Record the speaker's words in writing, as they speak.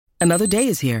Another day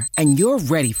is here, and you're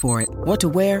ready for it. What to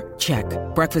wear? Check.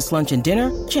 Breakfast, lunch, and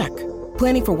dinner? Check.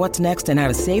 Planning for what's next and how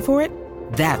to save for it?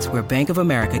 That's where Bank of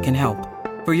America can help.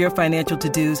 For your financial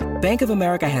to-dos, Bank of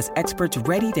America has experts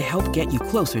ready to help get you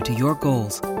closer to your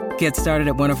goals. Get started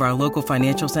at one of our local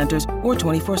financial centers or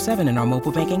 24/7 in our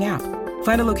mobile banking app.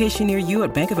 Find a location near you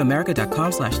at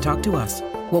bankofamerica.com/talktous.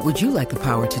 What would you like the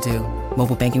power to do?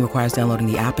 Mobile banking requires downloading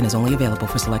the app and is only available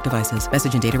for select devices.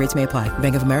 Message and data rates may apply.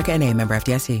 Bank of America N.A., member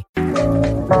FDIC.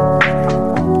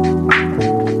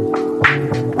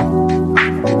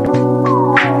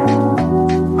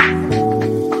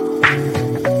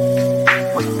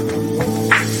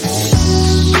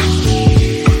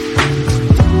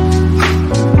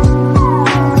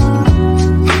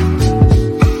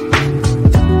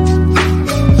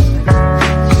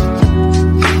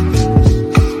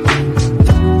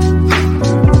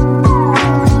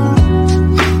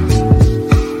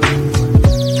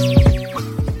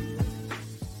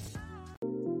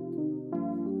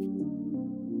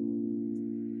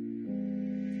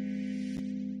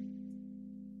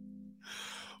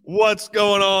 What's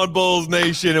going on, Bulls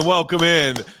Nation, and welcome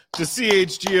in to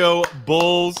CHGO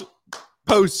Bulls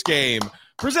postgame,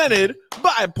 presented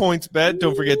by PointsBet.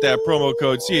 Don't forget that promo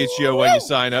code CHGO when you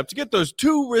sign up to get those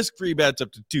 2 risk-free bets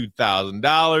up to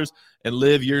 $2,000 and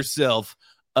live yourself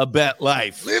a bet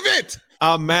life. Live it!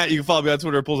 I'm Matt. You can follow me on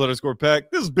Twitter, Bulls_Peck.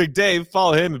 This is Big Dave.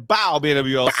 Follow him at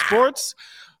BowBWL Sports.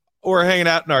 We're hanging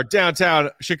out in our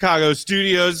downtown Chicago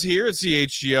studios here at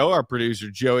CHGO. Our producer,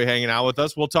 Joey, hanging out with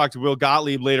us. We'll talk to Will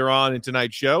Gottlieb later on in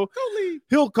tonight's show.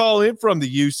 He'll call in from the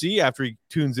UC after he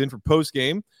tunes in for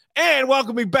postgame. And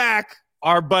welcoming back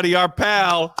our buddy, our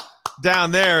pal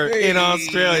down there in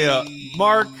Australia,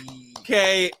 Mark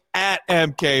K at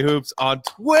MK Hoops on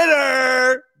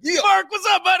Twitter. Yeah. Mark, what's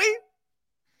up, buddy?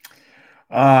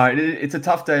 It's a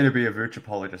tough day to be a Vooch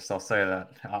apologist, I'll say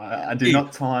that. I did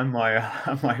not time my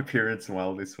my appearance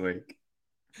well this week.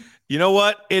 You know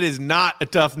what? It is not a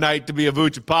tough night to be a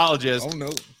Vooch apologist. Oh,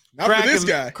 no. Not for this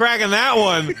guy. Cracking that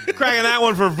one. Cracking that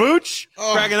one for Vooch.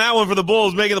 Cracking that one for the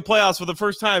Bulls, making the playoffs for the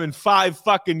first time in 5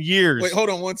 fucking years. Wait, hold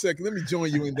on 1 second. Let me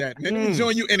join you in that, man. Let me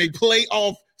join you in a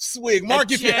playoff swig.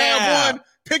 Mark, if you have one,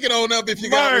 pick it on up if you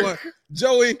got one.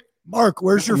 Joey. Mark,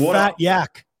 where's your fat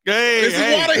yak? This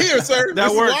is water here, sir.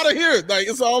 That works. Water here. Like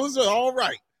it's all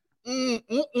right.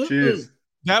 Cheers.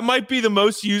 That might be the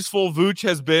most useful Vooch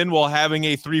has been while having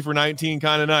a 3 for 19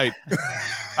 kind of night.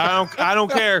 I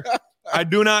don't care. I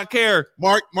do not care.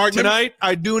 Mark, tonight,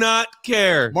 I do not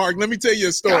care. Mark, let me tell you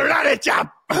a story.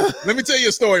 Let me tell you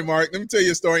a story, Mark. Let me tell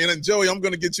you a story. And then Joey, I'm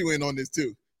going to get you in on this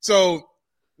too. So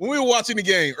when we were watching the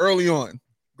game early on,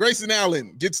 Grayson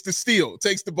Allen gets the steal,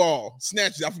 takes the ball,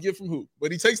 snatches. I forget from who,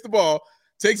 but he takes the ball.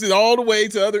 Takes it all the way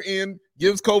to the other end,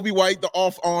 gives Kobe White the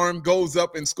off arm, goes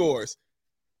up and scores.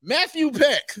 Matthew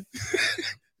Peck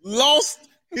lost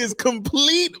his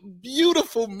complete,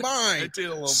 beautiful mind,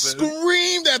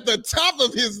 screamed at the top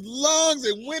of his lungs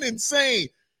and went insane.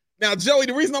 Now, Joey,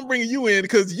 the reason I'm bringing you in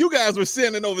because you guys were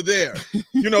sitting over there,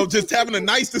 just having a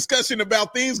nice discussion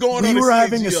about things going on. We were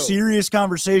having a serious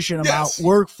conversation about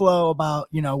workflow, about,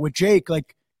 with Jake,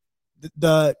 like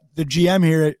the GM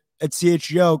here at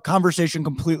CHGO, conversation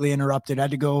completely interrupted. I had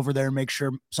to go over there and make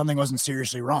sure something wasn't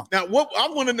seriously wrong. Now, what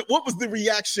was the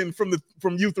reaction from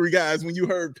you 3 guys when you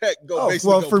heard Peck go?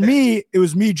 Me, it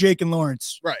was me, Jake, and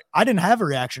Lawrence. Right. I didn't have a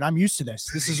reaction. I'm used to this.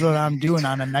 This is what I'm doing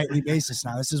on a nightly basis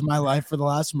now. This is my life for the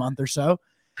last month or so.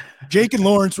 Jake and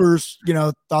Lawrence were,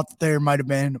 thought that there might have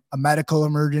been a medical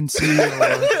emergency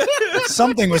or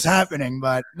something was happening,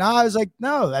 but no, I was like,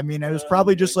 no. I mean, it was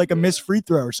probably just like a missed free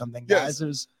throw or something, guys. Yes. It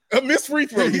was a missed free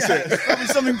throw, he said. Probably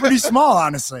something pretty small,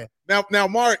 honestly. Now,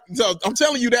 Mark, so I'm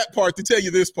telling you that part to tell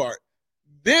you this part.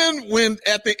 Then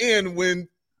at the end, when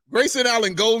Grayson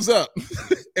Allen goes up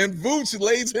and Vooch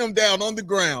lays him down on the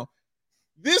ground,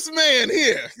 this man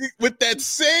here, with that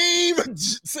same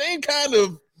kind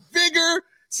of vigor,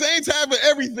 same type of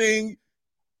everything,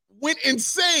 went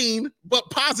insane, but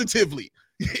positively.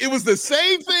 It was the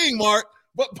same thing, Mark,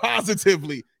 but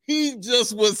positively. He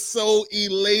just was so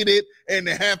elated and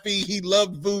happy. He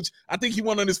loved Vooch. I think he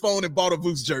went on his phone and bought a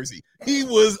Vooch jersey. He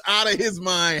was out of his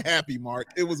mind happy, Mark.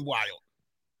 It was wild.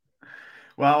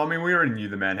 Well, I mean, we already knew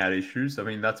the man had issues. I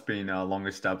mean, that's been long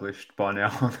established by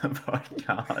now on the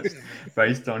podcast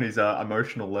based on his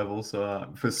emotional levels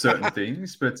for certain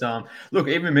things. But look,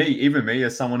 even me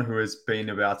as someone who has been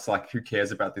about, like, who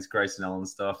cares about this Grayson Allen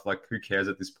stuff? Like, who cares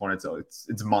at this point?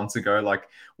 It's months ago. Like,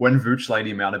 when Vooch laid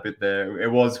him out a bit there, it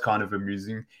was kind of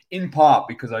amusing, in part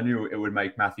because I knew it would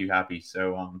make Matthew happy.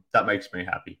 So that makes me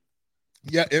happy.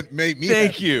 Yeah, it made me.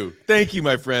 Thank you,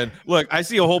 my friend. Look, I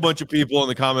see a whole bunch of people in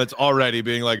the comments already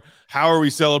being like, "How are we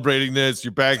celebrating this?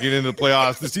 You're backing into the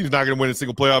playoffs. This team's not going to win a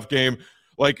single playoff game.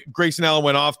 Like Grayson Allen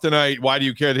went off tonight. Why do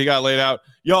you care that he got laid out?"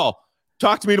 Y'all,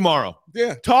 talk to me tomorrow.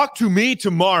 Yeah, talk to me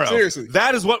tomorrow. Seriously,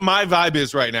 that is what my vibe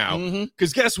is right now.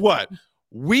 Because guess what?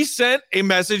 We sent a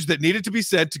message that needed to be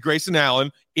sent to Grayson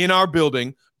Allen in our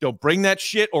building. Don't bring that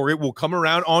shit or it will come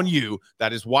around on you.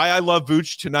 That is why I love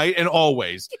Vooch tonight and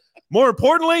always. More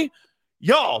importantly,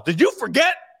 y'all, did you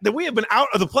forget that we have been out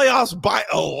of the playoffs by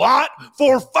a lot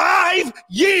for 5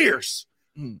 years?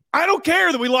 I don't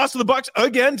care that we lost to the Bucks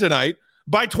again tonight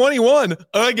by 21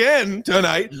 again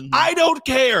tonight. I don't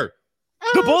care.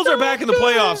 The Bulls are back in the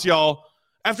playoffs, y'all.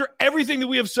 After everything that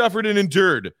we have suffered and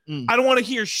endured, I don't want to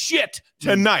hear shit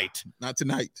tonight. Not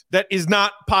tonight. That is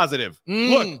not positive.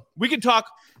 Look, we can talk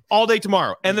all day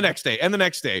tomorrow and the next day and the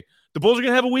next day. The Bulls are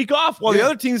going to have a week off while the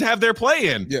other teams have their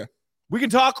play-in. Yeah. We can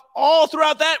talk all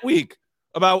throughout that week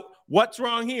about what's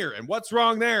wrong here and what's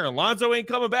wrong there. And Lonzo ain't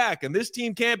coming back, and this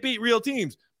team can't beat real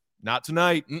teams. Not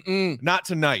tonight. Not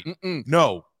tonight.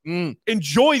 No.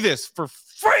 Enjoy this for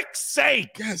frick's sake.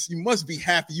 Yes, you must be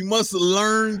happy. You must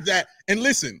learn that. And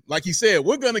listen, like you said,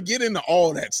 we're going to get into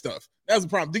all that stuff. That's the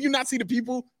problem. Do you not see the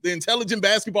people, the intelligent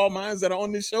basketball minds that are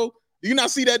on this show? Do you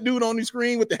not see that dude on the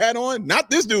screen with the hat on?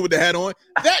 Not this dude with the hat on.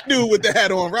 That dude with the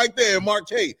hat on right there, Mark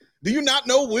K. Do you not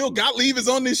know Will Gottlieb is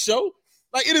on this show?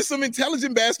 Like, it is some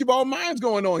intelligent basketball minds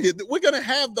going on here. We're going to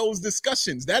have those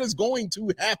discussions. That is going to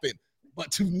happen.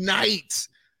 But tonight,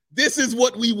 this is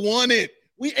what we wanted.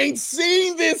 We ain't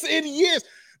seen this in years.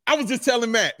 I was just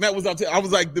telling Matt was out there. I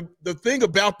was like, the thing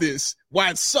about this, why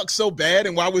it sucks so bad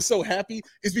and why we're so happy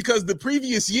is because the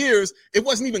previous years, it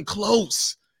wasn't even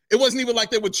close. It wasn't even like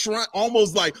they were trying,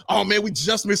 almost like, oh man, we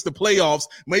just missed the playoffs.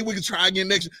 Maybe we could try again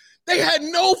next year. They had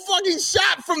no fucking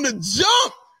shot from the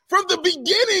jump. From the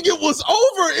beginning, it was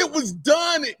over. It was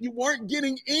done. You weren't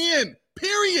getting in,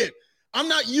 period. I'm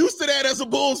not used to that as a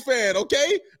Bulls fan,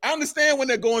 okay? I understand when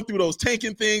they're going through those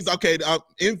tanking things. Okay,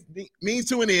 means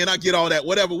to an end. I get all that,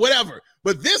 whatever.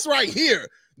 But this right here,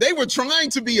 they were trying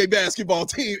to be a basketball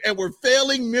team and were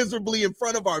failing miserably in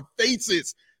front of our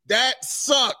faces. That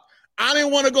sucked. I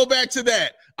didn't want to go back to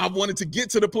that. I wanted to get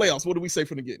to the playoffs. What do we say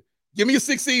from the beginning? Give me a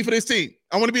 6 seed for this team.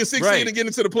 I want to be a 6 seed and get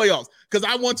into the playoffs because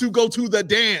I want to go to the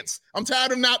dance. I'm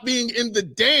tired of not being in the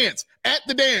dance. At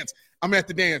the dance. I'm at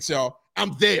the dance, y'all.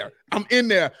 I'm there. I'm in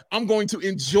there. I'm going to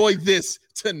enjoy this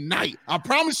tonight. I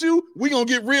promise you, we're going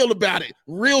to get real about it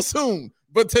real soon.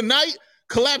 But tonight,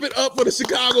 clap it up for the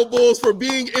Chicago Bulls for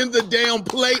being in the damn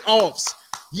playoffs.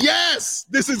 Yes,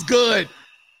 this is good.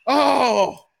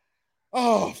 Oh,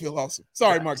 I feel awesome.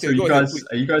 Sorry, Mark. So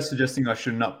are you guys suggesting I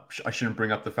shouldn't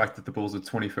bring up the fact that the Bulls are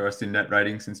 21st in net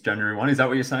rating since January 1? Is that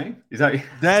what you're saying?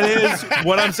 That is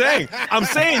what I'm saying. I'm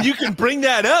saying you can bring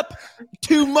that up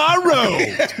tomorrow.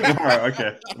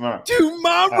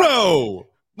 Tomorrow.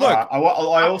 Look,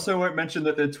 I also won't mention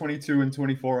that they're 22 and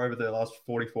 24 over their last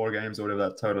 44 games or whatever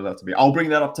that total that to be. I'll bring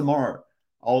that up tomorrow.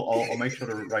 I'll make sure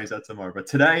to raise that tomorrow. But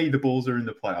today the Bulls are in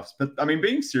the playoffs. But I mean,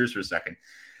 being serious for a second,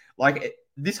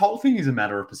 this whole thing is a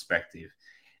matter of perspective.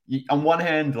 On one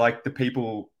hand, like the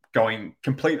people going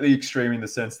completely extreme in the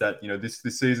sense that, this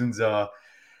season's a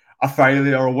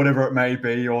failure or whatever it may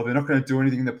be, or they're not going to do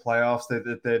anything in the playoffs.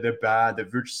 They're bad. The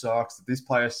Vooch sucks. This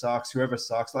player sucks. Whoever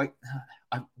sucks.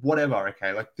 Whatever.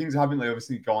 Okay. Like things haven't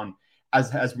obviously gone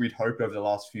as we'd hoped over the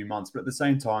last few months. But at the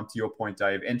same time, to your point,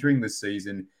 Dave, entering this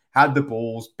season, had the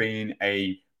Bulls been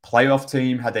a playoff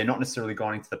team, had they not necessarily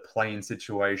gone into the play-in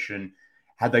situation,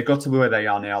 had they got to where they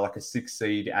are now, like a 6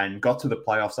 seed, and got to the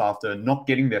playoffs after not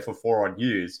getting there for 4 odd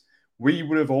years, we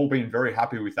would have all been very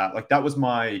happy with that. Like, that was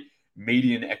my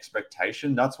median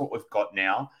expectation. That's what we've got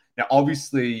now. Now,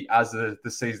 obviously, as the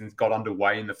season got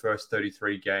underway in the first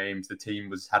 33 games, the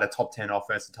team had a top 10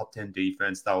 offense, a top 10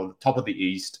 defense. They were the top of the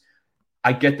East.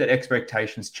 I get that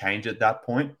expectations change at that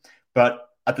point, but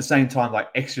at the same time, like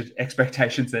extra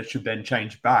expectations that should then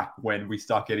change back when we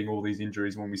start getting all these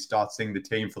injuries, when we start seeing the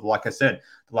team for, like I said,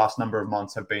 the last number of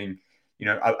months have been,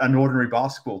 an ordinary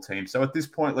basketball team. So at this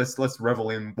point, let's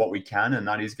revel in what we can, and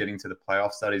that is getting to the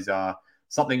playoffs. That is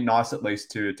something nice, at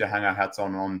least, to hang our hats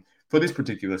on for this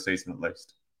particular season, at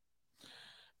least.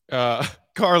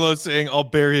 Carlos saying, I'll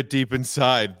bury it deep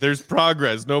inside. There's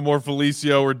progress. No more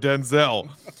Felicio or Denzel.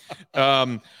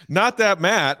 Not that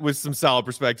Matt, with some solid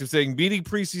perspective, saying beating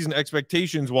preseason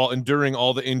expectations while enduring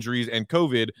all the injuries and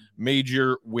COVID,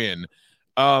 major win.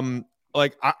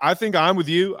 I think I'm with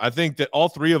you. I think that all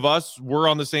three of us were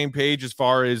on the same page as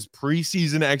far as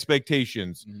preseason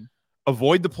expectations. Mm-hmm.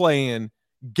 Avoid the play-in,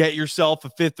 get yourself a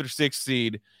 5th or 6th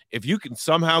seed. If you can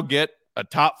somehow get a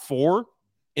top 4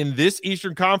 in this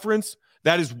Eastern Conference,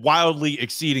 that is wildly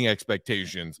exceeding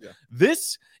expectations. Yeah.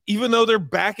 This, even though they're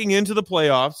backing into the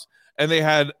playoffs and they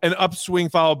had an upswing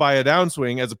followed by a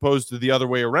downswing as opposed to the other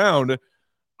way around,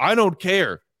 I don't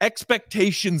care.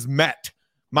 Expectations met.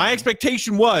 My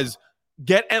expectation was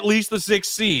get at least the 6th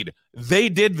seed. They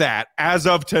did that as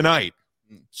of tonight.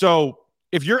 So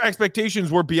if your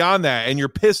expectations were beyond that and you're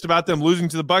pissed about them losing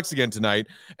to the Bucks again tonight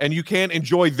and you can't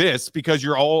enjoy this because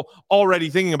you're already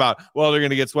thinking about, well, they're going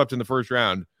to get swept in the first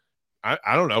round,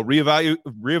 I don't know,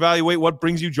 reevaluate what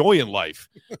brings you joy in life,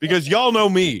 because y'all know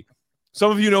me. Some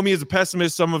of you know me as a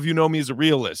pessimist. Some of you know me as a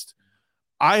realist.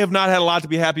 I have not had a lot to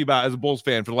be happy about as a Bulls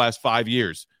fan for the last 5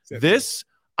 years. This,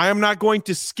 I am not going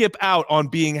to skip out on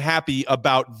being happy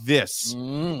about this.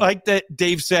 Like that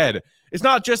Dave said, it's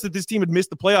not just that this team had missed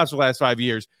the playoffs for the last 5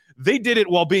 years. They did it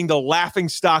while being the laughing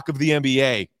stock of the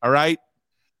NBA, all right?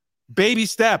 Baby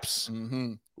steps.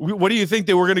 What do you think,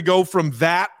 they were going to go from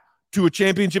that to a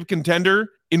championship contender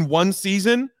in one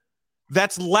season?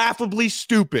 That's laughably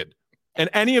stupid. And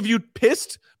any of you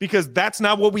pissed because that's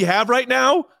not what we have right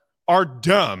now are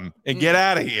dumb and get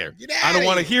out of here. I don't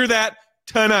want to hear that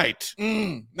tonight.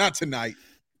 Not tonight.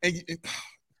 And it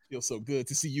feels so good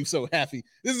to see you so happy.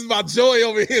 This is my joy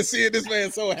over here, seeing this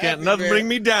man so happy. Can't nothing bring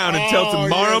me down until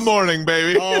tomorrow morning,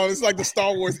 baby. Oh, it's like the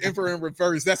Star Wars Emperor in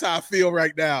reverse. That's how I feel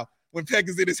right now. When Peck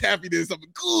is in his happiness, I'm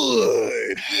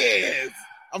good. Yes.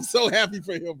 I'm so happy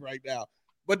for him right now.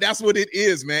 But that's what it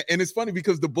is, man. And it's funny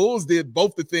because the Bulls did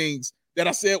both the things that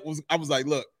I said. I was like,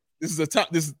 look, this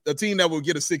is a team that will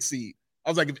get a 6th seed. I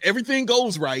was like, if everything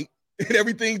goes right and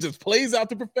everything just plays out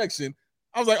to perfection,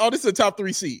 I was like, oh, this is a top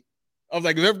 3 seed. I was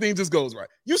like, if everything just goes right.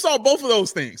 You saw both of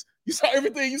those things. You saw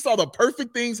everything. You saw the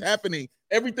perfect things happening,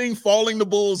 everything falling the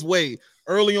Bulls' way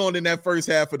early on in that first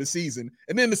half of the season.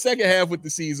 And then the second half with the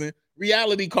season,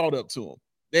 reality caught up to them.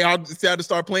 They had to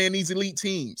start playing these elite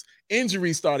teams.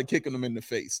 Injuries started kicking them in the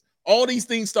face. All these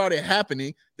things started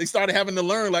happening. They started having to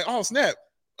learn, like, oh, snap,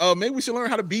 maybe we should learn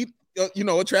how to beat,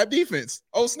 a trap defense.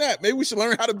 Oh, snap, maybe we should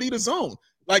learn how to beat a zone.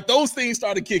 Like, those things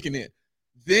started kicking in.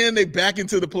 Then they back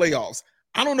into the playoffs.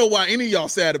 I don't know why any of y'all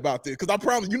sad about this, because I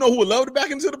promise, you know who would love to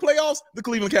back into the playoffs? The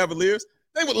Cleveland Cavaliers.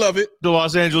 They would love it. The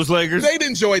Los Angeles Lakers. They'd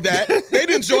enjoy that. They'd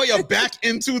enjoy a back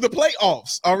into the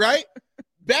playoffs, all right?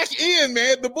 Back in,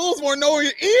 man. The Bulls weren't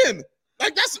nowhere in.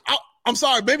 Like, I'm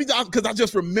sorry, maybe because I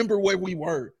just remember where we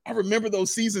were. I remember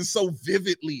those seasons so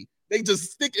vividly. They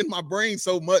just stick in my brain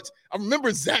so much. I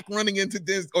remember Zach running into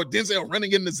Denzel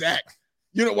running into Zach,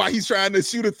 while he's trying to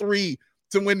shoot a 3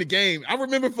 to win the game. I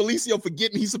remember Felicio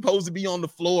forgetting he's supposed to be on the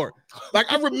floor.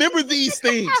 Like, I remember these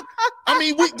things. I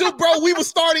mean, we were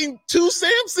starting 2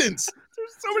 Sampsons.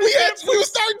 We were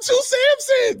starting 2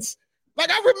 Sampsons.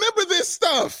 Like, I remember this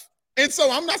stuff. And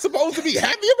so I'm not supposed to be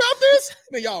happy about this?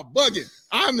 Now, y'all bugging.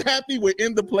 I'm happy we're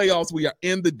in the playoffs. We are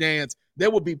in the dance.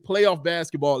 There will be playoff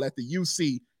basketball at the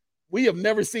UC. We have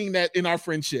never seen that in our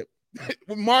friendship.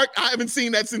 Mark, I haven't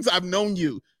seen that since I've known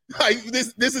you. Like,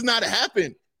 this is not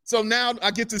happened. So now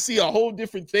I get to see a whole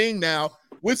different thing now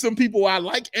with some people I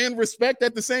like and respect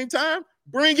at the same time.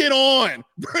 Bring it on.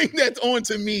 Bring that on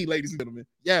to me, ladies and gentlemen.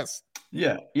 Yes.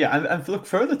 Yeah. And look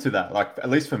further to that, like, at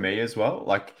least for me as well,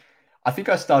 like, I think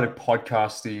I started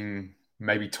podcasting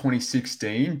maybe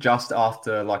 2016, just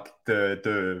after like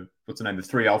the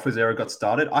 3 Alphas era got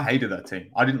started. I hated that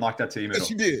team. I didn't like that team at all. Yes,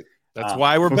 you did. That's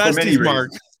why we're besties, Mark.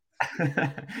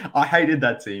 I hated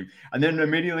that team. And then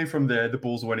immediately from there, the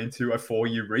Bulls went into a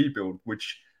 4-year rebuild,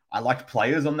 which I liked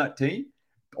players on that team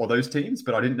or those teams,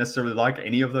 but I didn't necessarily like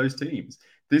any of those teams.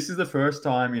 This is the first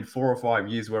time in 4 or 5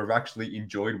 years where I've actually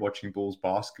enjoyed watching Bulls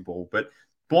basketball. But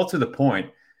more to the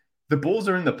point, the Bulls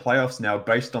are in the playoffs now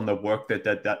based on the work that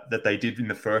they did in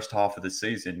the first half of the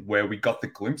season, where we got the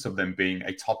glimpse of them being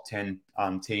a top 10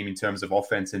 team in terms of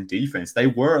offense and defense. They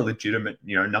were a legitimate,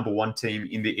 number 1 team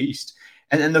in the East.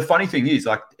 And the funny thing is,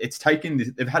 like,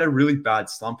 they've had a really bad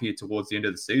slump here towards the end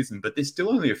of the season, but they're still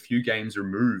only a few games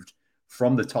removed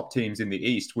from the top teams in the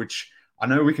East, which I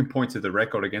know we can point to the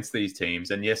record against these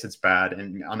teams. And yes, it's bad.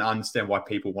 And I understand why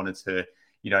people wanted to,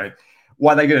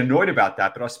 why they get annoyed about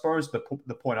that. But I suppose the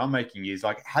point I'm making is,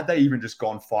 like, had they even just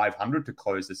gone 500 to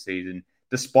close the season,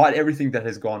 despite everything that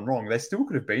has gone wrong, they still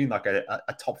could have been like a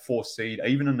top 4 seed,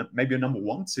 even maybe a number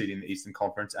 1 seed in the Eastern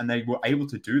Conference. And they were able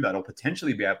to do that, or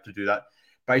potentially be able to do that,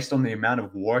 based on the amount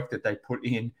of work that they put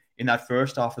in that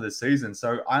first half of the season.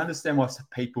 So I understand why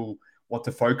people want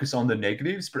to focus on the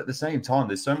negatives, but at the same time,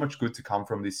 there's so much good to come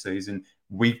from this season.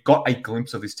 We've got a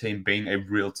glimpse of this team being a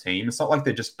real team. It's not like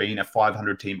they're just being a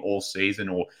 500 team all season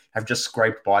or have just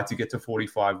scraped by to get to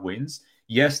 45 wins.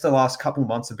 Yes, the last couple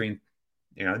months have been,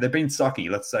 they've been sucky,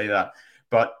 let's say that.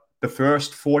 But the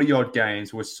first 40-odd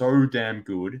games were so damn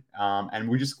good. And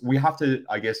we have to,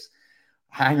 I guess,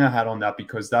 hang our hat on that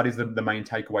because that is the main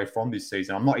takeaway from this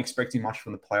season. I'm not expecting much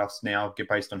from the playoffs now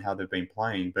based on how they've been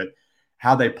playing, but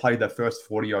how they played their first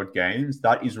 40-odd games,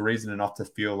 that is reason enough to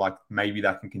feel like maybe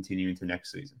that can continue into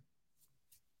next season.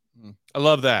 I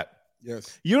love that.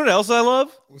 Yes. You know what else I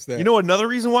love? What's that? You know another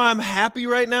reason why I'm happy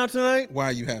right now tonight? Why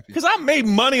are you happy? Because I made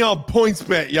money on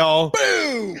PointsBet, y'all.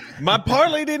 Boom! My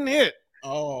parlay didn't hit.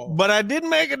 Oh. But I did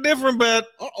make a different bet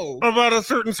Uh-oh. about a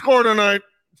certain score tonight,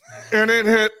 and it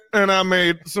hit, and I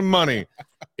made some money.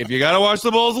 If you got to watch the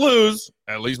Bulls lose,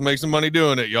 at least make some money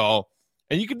doing it, y'all.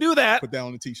 And you can do that. Put that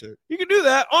on a T-shirt. You can do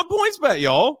that on PointsBet,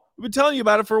 y'all. We've been telling you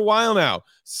about it for a while now.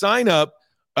 Sign up.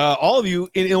 All of you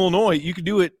in Illinois, you can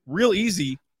do it real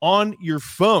easy on your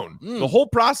phone. The whole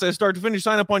process, start to finish,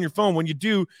 sign up on your phone. When you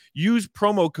do, use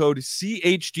promo code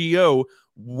CHGO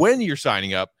when you're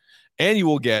signing up, and you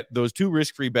will get those 2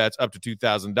 risk-free bets up to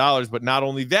 $2,000. But not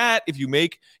only that, if you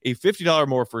make a $50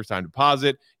 more first-time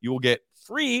deposit, you will get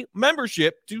free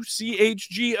membership to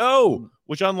CHGO,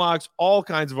 which unlocks all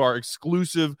kinds of our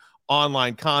exclusive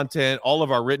online content, all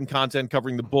of our written content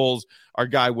covering the Bulls. Our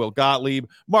guy Will Gottlieb,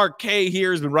 Mark K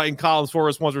here has been writing columns for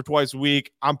us once or twice a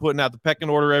week. I'm putting out the pecking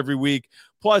order every week.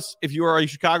 Plus, if you are a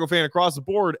Chicago fan across the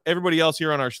board, everybody else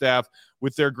here on our staff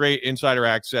with their great insider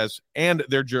access and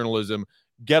their journalism,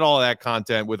 get all that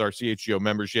content with our CHGO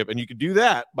membership. And you can do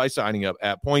that by signing up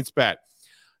at PointsBet.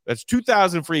 That's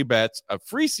 2,000 free bets, a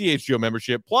free CHGO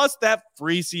membership, plus that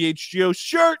free CHGO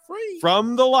shirt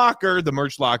from the locker, the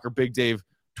merch locker. Big Dave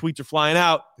tweets are flying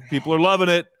out. People are loving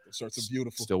it. The shirts are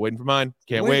beautiful. Still waiting for mine.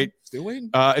 Can't wait. Still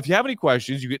waiting. If you have any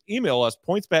questions, you can email us,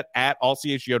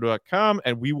 pointsbet@allchgo.com,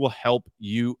 and we will help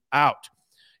you out.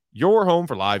 Your home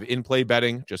for live in-play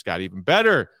betting just got even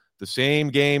better. The same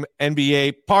game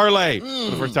NBA parlay.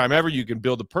 For the first time ever, you can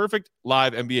build the perfect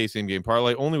live NBA same game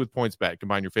parlay only with PointsBet.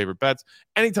 Combine your favorite bets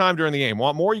anytime during the game.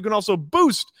 Want more? You can also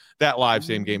boost that live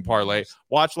same game parlay.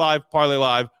 Watch live, parlay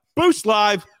live, boost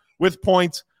live with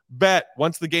PointsBet.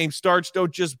 Once the game starts,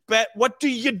 don't just bet. What do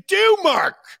you do,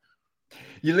 Mark?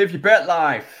 You live your bet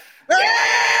life.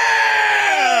 Hey!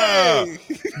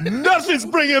 Nothing's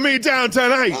bringing me down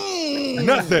tonight.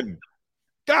 Nothing.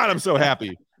 God, I'm so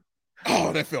happy.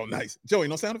 Oh, that felt nice. Joey,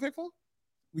 no sound effect for him?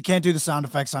 We can't do the sound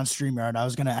effects on StreamYard. I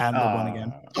was going to add one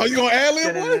again. Oh, you going to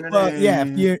ad-lib one? Well, yeah,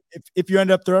 if you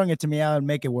end up throwing it to me, I would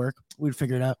make it work. We'd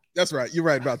figure it out. That's right. You're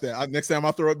right about that. Next time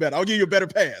I'll throw it better. I'll give you a better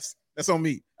pass. That's on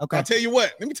me. Okay. I'll tell you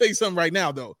what. Let me tell you something right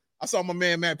now, though. I saw my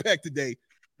man Matt Peck today.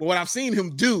 But what I've seen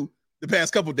him do the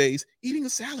past couple of days, eating a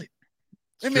salad.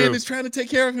 That man is trying to take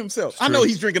care of himself. I know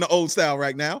he's drinking the old style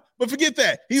right now, but forget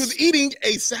that. He was eating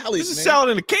a salad. This is salad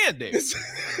in a can, Dave.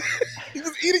 He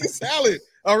was eating a salad.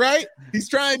 All right. He's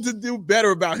trying to do better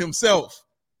about himself.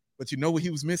 But you know what he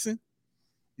was missing?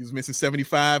 He was missing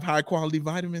 75 high quality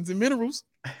vitamins and minerals,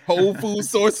 whole food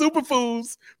source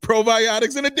superfoods,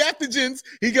 probiotics, and adaptogens.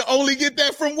 He can only get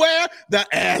that from where? The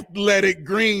Athletic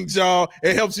Greens, y'all.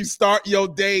 It helps you start your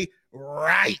day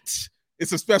right.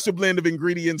 It's a special blend of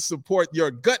ingredients support your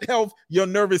gut health, your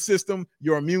nervous system,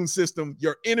 your immune system,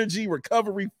 your energy,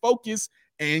 recovery, focus,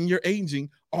 and your aging.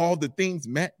 All the things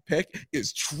Matt Peck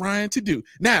is trying to do.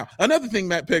 Now, another thing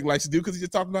Matt Peck likes to do, because he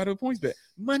just talked about it at PointsBet,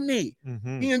 money.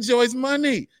 He enjoys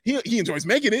money. He enjoys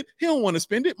making it. He don't want to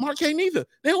spend it. Mark K neither.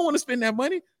 They don't want to spend that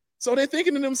money. So they're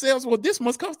thinking to themselves, well, this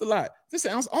must cost a lot. This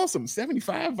sounds awesome.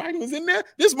 75 vitamins in there.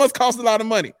 This must cost a lot of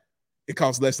money. It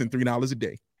costs less than $3 a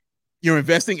day. You're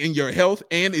investing in your health,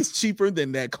 and it's cheaper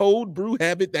than that cold brew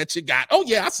habit that you got. Oh,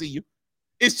 yeah, I see you.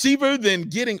 It's cheaper than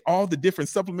getting all the different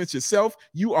supplements yourself.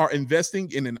 You are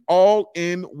investing in an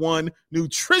all-in-one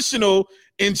nutritional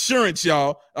insurance,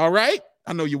 y'all. All right?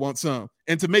 I know you want some.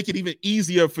 And to make it even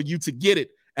easier for you to get it,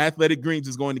 Athletic Greens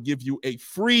is going to give you a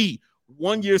free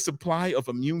 1-year supply of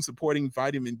immune-supporting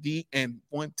vitamin D and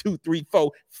 5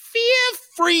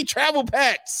 free travel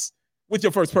packs. With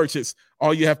your first purchase,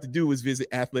 all you have to do is visit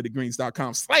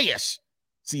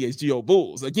athleticgreens.com/CHGO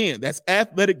Bulls. Again, that's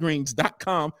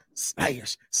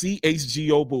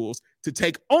athleticgreens.com/CHGO Bulls to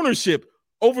take ownership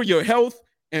over your health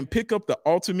and pick up the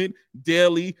ultimate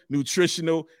daily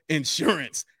nutritional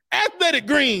insurance. Athletic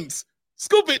Greens.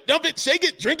 Scoop it, dump it, shake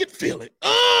it, drink it, feel it.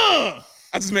 I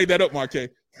just made that up, Mark K.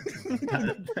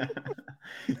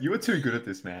 You were too good at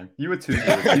this, man. You were too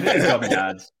good. You didn't tell me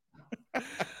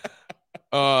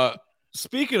ads.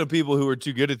 Speaking of people who are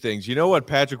too good at things, you know what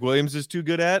Patrick Williams is too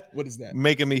good at? What is that?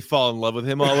 Making me fall in love with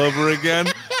him all over again.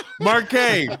 Mark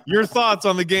K, your thoughts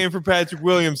on the game for Patrick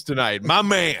Williams tonight? My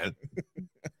man.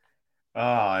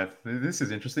 This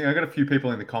is interesting. I got a few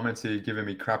people in the comments here giving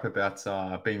me crap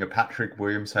about being a Patrick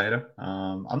Williams hater.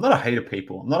 I'm not a hater,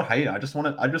 people. I'm not a hater.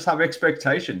 I just have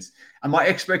expectations, and my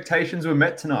expectations were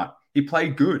met tonight. He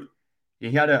played good.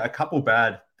 He had a couple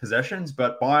bad possessions,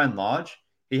 but by and large,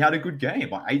 he had a good game.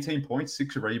 Like 18 points,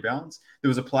 6 rebounds. There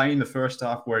was a play in the first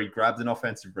half where he grabbed an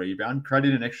offensive rebound,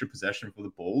 created an extra possession for the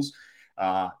Bulls.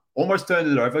 Almost turned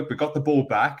it over, but got the ball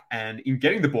back. And in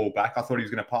getting the ball back, I thought he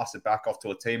was going to pass it back off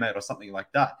to a teammate or something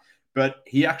like that. But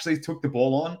he actually took the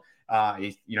ball on.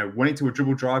 He went into a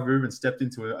dribble drive move and stepped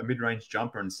into a mid-range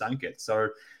jumper and sank it. So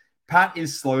Pat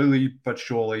is slowly but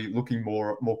surely looking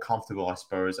more comfortable, I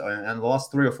suppose. And the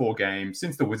last 3 or 4 games,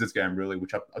 since the Wizards game, really,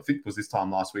 which I think was this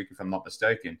time last week, if I'm not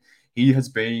mistaken, he has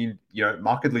been,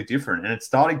 markedly different. And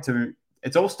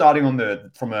it's all starting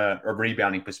from a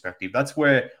rebounding perspective. That's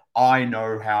where I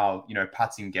know how,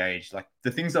 Pat's engaged. Like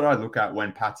the things that I look at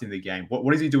when Pat's in the game,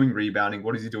 what is he doing rebounding?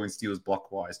 What is he doing steals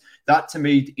block wise? That to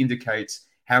me indicates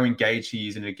how engaged he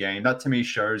is in a game. That to me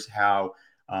shows how,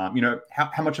 how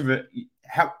much of it,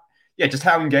 just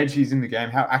how engaged he's in the game,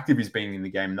 how active he's being in the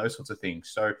game, and those sorts of things.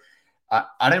 So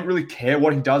I don't really care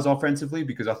what he does offensively,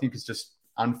 because I think it's just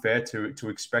unfair to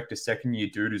expect a second-year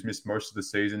dude who's missed most of the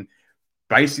season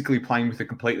basically playing with a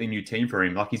completely new team for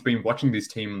him. Like he's been watching this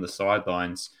team on the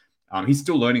sidelines. He's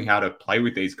still learning how to play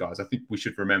with these guys. I think we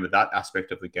should remember that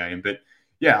aspect of the game. But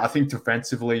yeah, I think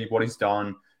defensively, what he's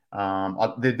done,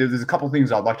 there's a couple of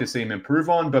things I'd like to see him improve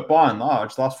on. But by and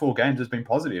large, the last 4 games has been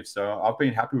positive. So I've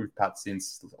been happy with Pat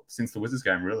since the Wizards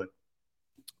game, really.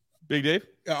 Big Dave?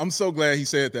 Yeah, I'm so glad he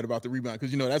said that about the rebound,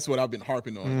 because, that's what I've been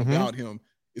harping on about him.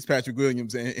 Is Patrick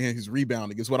Williams and his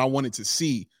rebounding is what I wanted to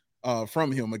see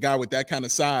from him, a guy with that kind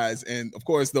of size and, of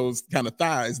course, those kind of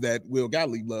thighs that Will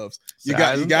Gottlieb loves. You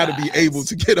got to be able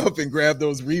to get up and grab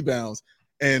those rebounds.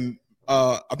 And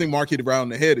I think Mark hit it right on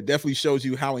the head. It definitely shows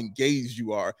you how engaged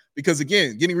you are, because,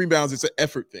 again, getting rebounds is an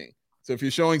effort thing. So if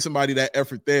you're showing somebody that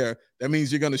effort there, that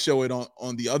means you're going to show it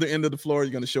on the other end of the floor.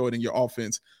 You're going to show it in your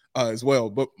offense as well.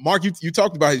 But, Mark, you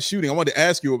talked about his shooting. I wanted to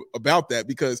ask you about that,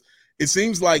 because it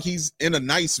seems like he's in a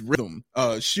nice rhythm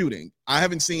shooting. I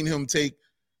haven't seen him take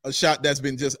a shot that's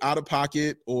been just out of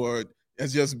pocket or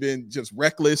has just been just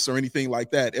reckless or anything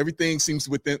like that. Everything seems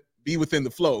to be within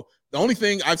the flow. The only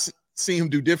thing I've seen him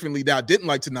do differently that I didn't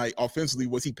like tonight offensively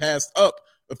was he passed up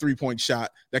a 3-point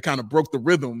shot that kind of broke the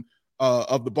rhythm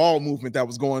of the ball movement that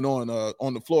was going on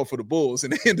the floor for the Bulls,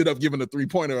 and they ended up giving a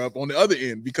 3-pointer up on the other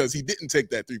end because he didn't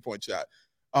take that 3-point shot.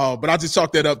 But I just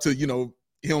chalked that up to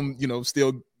him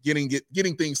still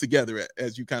getting things together,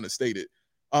 as you kind of stated.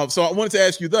 So I wanted to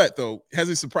ask you that, though. Has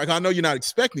it surprised? I know you're not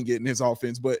expecting it in his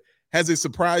offense, but has it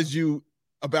surprised you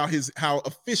about how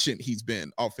efficient he's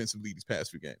been offensively these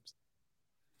past few games?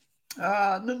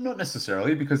 Not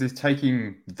necessarily, because he's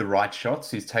taking the right shots.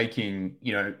 He's taking,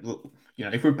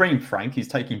 if we're bringing Frank, he's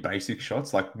taking basic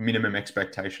shots, like minimum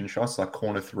expectation shots, like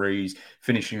corner threes,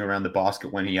 finishing around the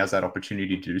basket when he has that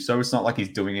opportunity to do so. It's not like he's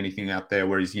doing anything out there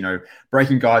where he's,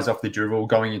 breaking guys off the dribble,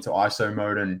 going into ISO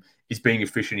mode, and he's being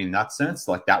efficient in that sense.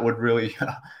 Like that would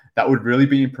really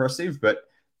be impressive. But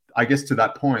I guess to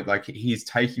that point, like he's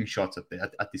taking shots at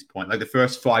this point. Like the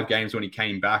first 5 games when he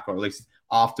came back, or at least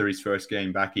after his first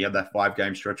game back, he had that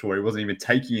 5-game stretch where he wasn't even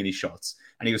taking any shots,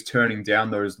 and he was turning down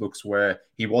those looks where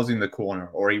he was in the corner,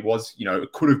 or he was,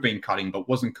 could have been cutting, but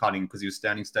wasn't cutting because he was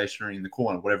standing stationary in the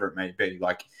corner, whatever it may be.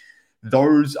 Like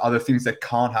those are the things that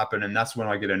can't happen. And that's when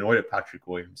I get annoyed at Patrick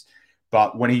Williams.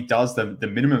 But when he does the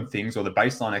minimum things or the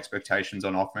baseline expectations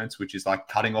on offense, which is like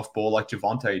cutting off ball like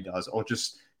Javonte does, or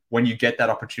just when you get that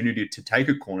opportunity to take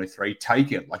a corner 3,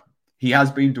 take it. Like he has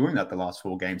been doing that the last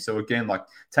 4 games. So again, like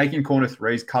taking corner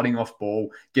 3s, cutting off ball,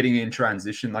 getting in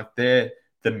transition, like they're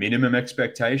the minimum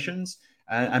expectations.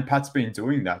 And Pat's been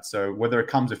doing that. So whether it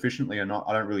comes efficiently or not,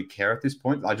 I don't really care at this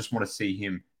point. I just want to see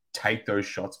him take those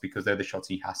shots because they're the shots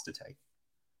he has to take.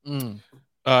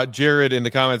 Jared in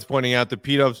the comments pointing out that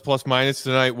P-Dub's plus minus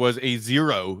tonight was a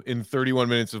 0 in 31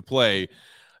 minutes of play.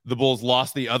 The Bulls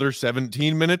lost the other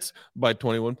 17 minutes by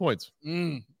 21 points.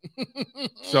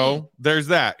 So there's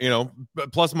that.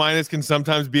 Plus minus can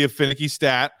sometimes be a finicky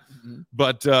stat,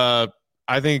 but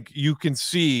I think you can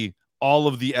see all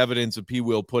of the evidence of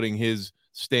P-Will putting his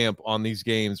stamp on these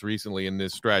games recently in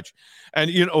this stretch.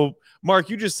 And, Mark,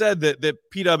 you just said that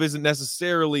P-Dub isn't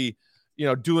necessarily,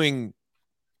 doing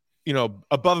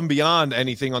above and beyond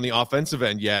anything on the offensive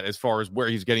end yet, as far as where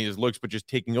he's getting his looks, but just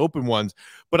taking open ones.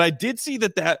 But I did see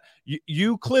that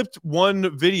you clipped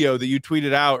one video that you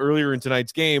tweeted out earlier in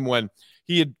tonight's game when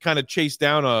he had kind of chased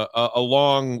down a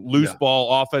long loose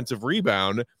ball offensive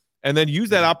rebound, and then use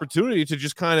that opportunity to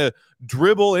just kind of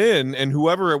dribble in, and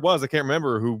whoever it was, I can't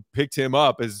remember who picked him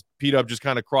up, as P-Dub just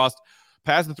kind of crossed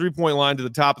past the three-point line to the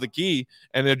top of the key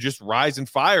and then just rise and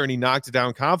fire, and he knocked it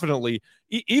down confidently.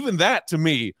 Even that, to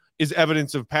me, is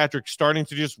evidence of Patrick starting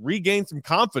to just regain some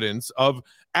confidence of,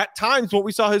 at times, what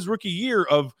we saw his rookie year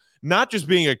of not just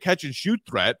being a catch-and-shoot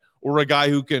threat or a guy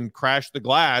who can crash the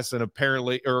glass and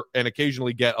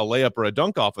occasionally get a layup or a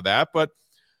dunk off of that, but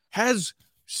has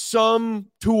some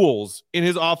tools in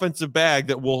his offensive bag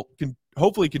that will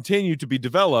hopefully continue to be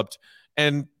developed,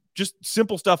 and just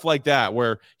simple stuff like that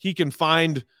where he can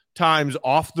find times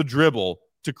off the dribble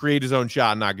to create his own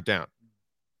shot and knock it down.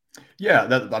 Yeah,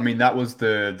 that was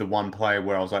the one play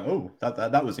where I was like, oh,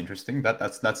 that was interesting.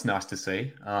 That's nice to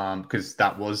see, because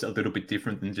that was a little bit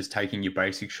different than just taking your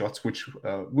basic shots. Which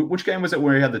game was it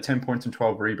where he had the 10 points and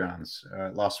 12 rebounds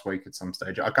last week at some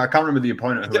stage? I can't remember the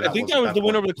opponent. I think that was the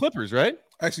win over the Clippers, right?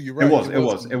 Actually, you're right.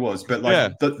 It was. But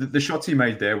like the shots he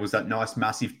made there was that nice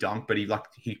massive dunk, but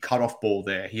he cut off ball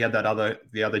there. He had the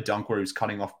other dunk where he was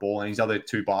cutting off ball, and his other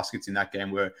two baskets in that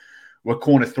game were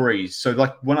corner threes. So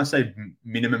like when I say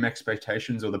minimum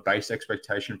expectations or the base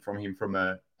expectation from him from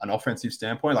an offensive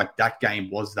standpoint, like that game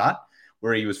was that,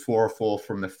 where he was 4 of 4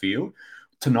 from the field.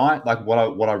 Tonight, like what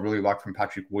I really like from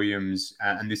Patrick Williams,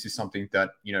 and this is something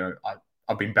that, you know,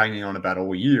 I've been banging on about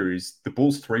all year, is the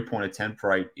Bulls' 3-point attempt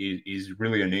rate is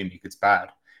really anemic. It's bad.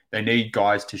 They need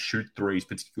guys to shoot threes,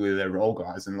 particularly their role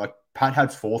guys. And like Pat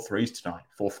had 4 threes tonight,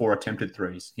 four attempted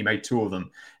threes. He made 2 of them.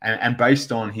 And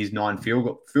based on his 9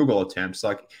 field goal attempts,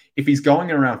 like if he's going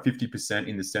around 50%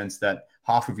 in the sense that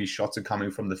half of his shots are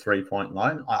coming from the 3-point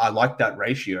line, I like that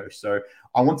ratio. So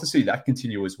I want to see that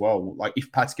continue as well. Like if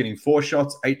Pat's getting 4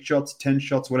 shots, 8 shots, 10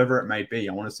 shots, whatever it may be,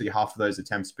 I want to see half of those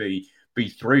attempts be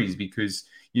threes, because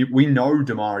we know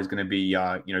DeMar is going to be,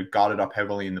 guarded up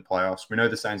heavily in the playoffs. We know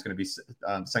the same is going to be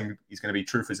saying he's going to be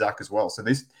true for Zach as well. So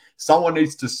someone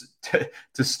needs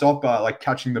to stop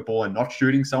catching the ball and not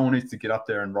shooting. Someone needs to get up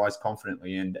there and rise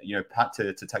confidently. And Pat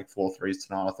to take 4 threes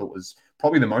tonight, I thought was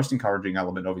probably the most encouraging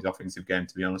element of his offensive game,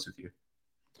 to be honest with you.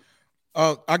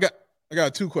 I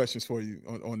got 2 questions for you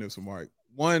on this one, Mark.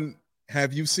 One,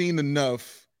 have you seen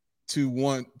enough to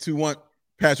want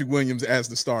Patrick Williams as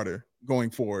the starter going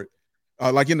forward?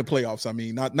 Like in the playoffs, I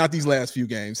mean, not these last few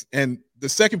games. And the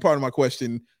second part of my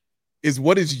question is,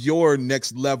 what is your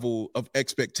next level of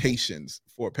expectations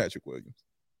for Patrick Williams?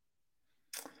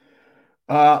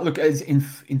 Look, as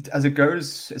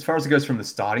far as it goes from the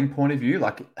starting point of view,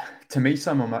 like to me,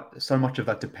 so much of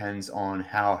that depends on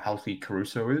how healthy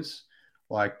Caruso is.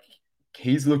 Like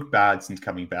he's looked bad since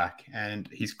coming back, and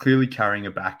he's clearly carrying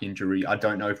a back injury. I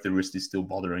don't know if the wrist is still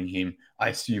bothering him. I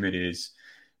assume it is.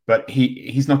 But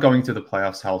he's not going to the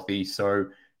playoffs healthy. So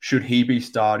should he be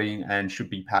starting, and should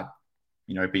be Pat,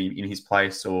 be in his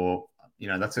place, or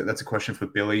that's a question for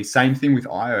Billy. Same thing with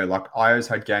Io. Like Io's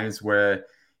had games where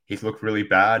he's looked really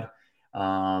bad,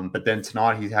 but then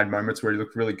tonight he's had moments where he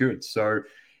looked really good. So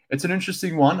it's an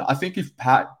interesting one. I think if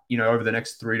Pat, over the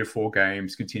next 3 to 4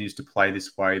 games continues to play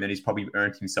this way, then he's probably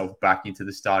earned himself back into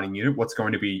the starting unit. What's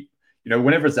going to be,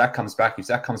 whenever Zach comes back, if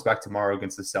Zach comes back tomorrow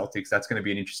against the Celtics, that's going to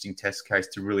be an interesting test case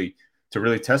to really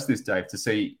test this, Dave, to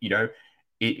see,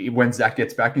 when Zach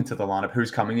gets back into the lineup, who's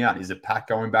coming out? Is it Pat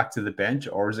going back to the bench,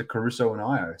 or is it Caruso and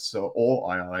Io?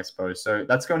 Or Io, I suppose. So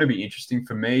that's going to be interesting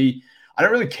for me. I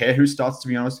don't really care who starts, to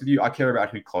be honest with you. I care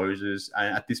about who closes.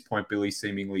 And at this point, Billy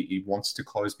seemingly he wants to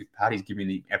close with Pat. He's giving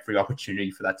him every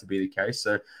opportunity for that to be the case.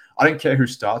 So I don't care who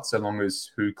starts so long as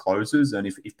who closes. And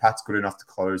if Pat's good enough to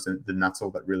close, then that's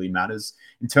all that really matters.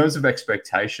 In terms of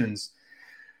expectations,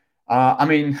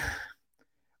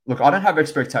 look, I don't have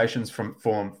expectations for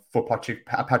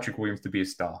Patrick Williams to be a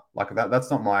star. Like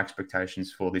that's not my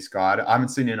expectations for this guy. I haven't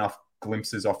seen enough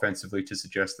glimpses offensively to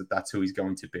suggest that that's who he's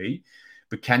going to be.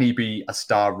 But can he be a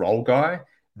star role guy?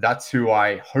 That's who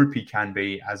I hope he can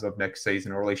be as of next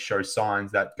season, or at least show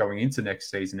signs that going into next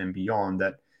season and beyond,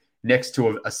 that next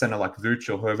to a center like Vooch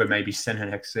or whoever may be center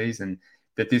next season,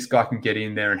 that this guy can get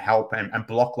in there and help and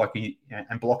block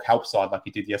block help side like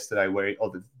he did yesterday,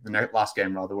 the last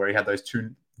game rather, where he had those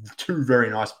two very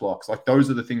nice blocks. Like those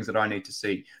are the things that I need to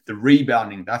see. The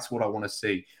rebounding, that's what I want to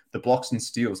see. The blocks and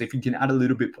steals. If you can add a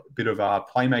little bit of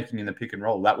playmaking in the pick and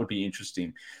roll, that would be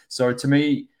interesting. So to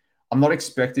me, I'm not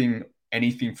expecting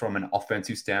anything from an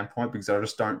offensive standpoint, because I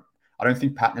don't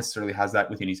think Pat necessarily has that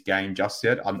within his game just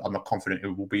yet. I'm not confident it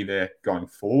will be there going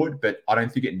forward, but I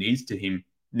don't think it needs to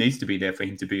needs to be there for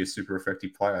him to be a super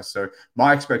effective player. So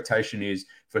my expectation is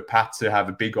for Pat to have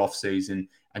a big off season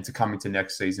and to come into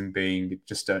next season being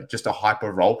just a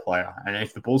hyper role player. And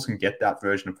if the Bulls can get that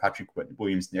version of Patrick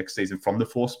Williams next season from the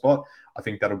 4th spot, I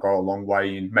think that'll go a long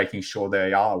way in making sure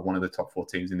they are one of the top 4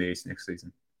 teams in the East next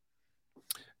season.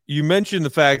 You mentioned the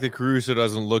fact that Caruso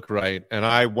doesn't look right, and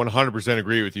I 100%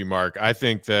 agree with you, Mark. I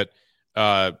think that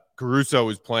Caruso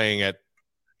is playing at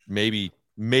maybe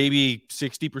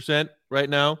 60% right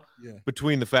now,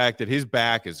 between the fact that his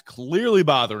back is clearly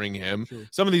bothering him. Sure.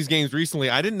 Some of these games recently,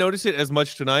 I didn't notice it as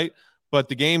much tonight, but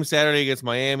the game Saturday against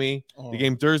Miami, the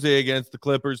game Thursday against the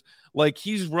Clippers, like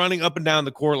he's running up and down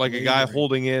the court like a guy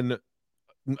holding in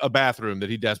a bathroom that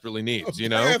he desperately needs, you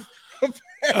know?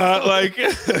 Like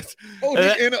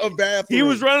in a bathroom. He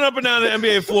was running up and down the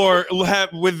NBA floor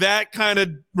with that kind of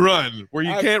run where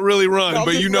you can't really run,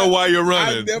 but you know why you're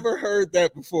running. I've never heard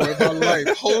that before in my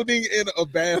life. Holding in a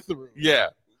bathroom. Yeah.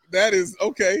 That is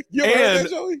okay. You ever heard that,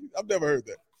 Joey? I've never heard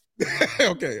that.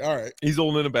 Okay, all right. He's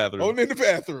holding in a bathroom. Holding in the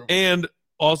bathroom. And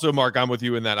also, Mark, I'm with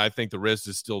you in that I think the wrist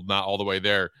is still not all the way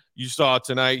there. You saw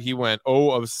tonight he went 0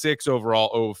 of 6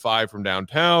 overall, 0 of 5 from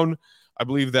downtown. I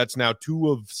believe that's now 2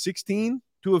 of 16,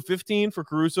 2 of 15 for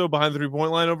Caruso behind the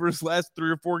 3-point line over his last 3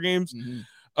 or 4 games.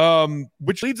 Mm-hmm.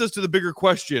 Which leads us to the bigger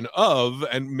question of,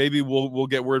 and maybe we'll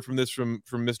get word from this from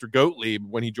Mr. Gottlieb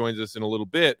when he joins us in a little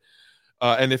bit,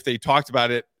 and if they talked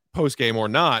about it post game or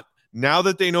not. Now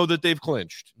that they know that they've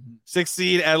clinched, 6th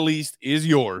seed at least is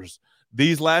yours.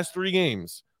 These last 3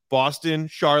 games, Boston,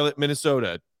 Charlotte,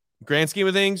 Minnesota, grand scheme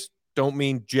of things, don't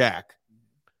mean jack.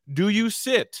 Do you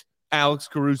sit Alex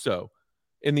Caruso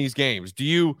in these games? Do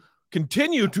you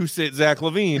continue to sit Zach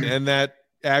LaVine and that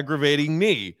aggravating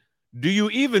knee? Do you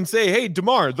even say, hey,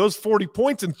 DeMar, those 40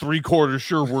 points in 3 quarters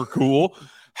sure were cool.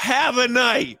 Have a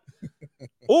night.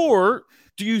 Or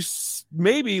do you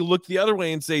maybe look the other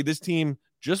way and say this team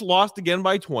just lost again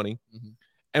by 20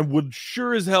 and would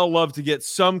sure as hell love to get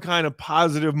some kind of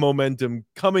positive momentum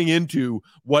coming into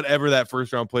whatever that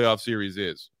first round playoff series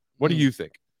is? What do you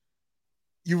think?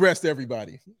 You rest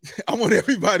everybody. I want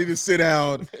everybody to sit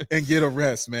down and get a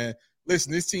rest, man.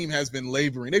 Listen, this team has been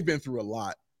laboring. They've been through a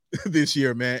lot this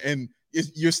year, man. And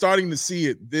you're starting to see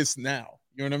it this now.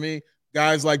 You know what I mean?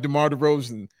 Guys like DeMar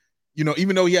DeRozan, you know,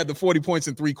 even though he had the 40 points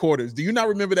in 3 quarters, do you not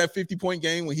remember that 50-point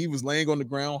game when he was laying on the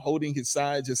ground, holding his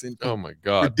side just in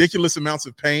ridiculous amounts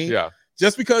of pain? Yeah.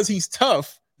 Just because he's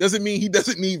tough doesn't mean he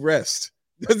doesn't need rest.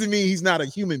 Doesn't mean he's not a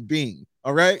human being.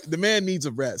 All right. The man needs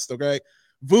a rest. Okay.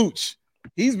 Vooch,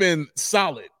 he's been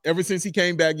solid ever since he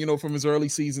came back, you know, from his early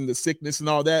season, the sickness and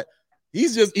all that. You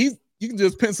can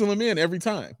just pencil him in every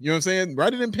time. You know what I'm saying?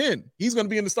 Write it in pen. He's going to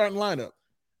be in the starting lineup.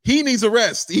 He needs a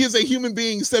rest. He is a human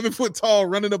being, 7 foot tall,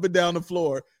 running up and down the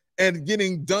floor and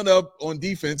getting done up on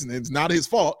defense. And it's not his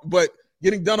fault, but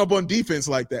getting done up on defense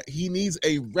like that. He needs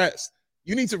a rest.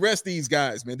 You need to rest these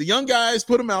guys, man. The young guys,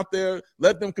 put them out there.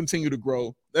 Let them continue to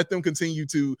grow. Let them continue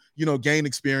to, you know, gain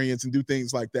experience and do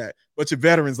things like that. But your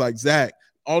veterans like Zach,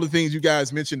 all the things you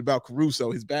guys mentioned about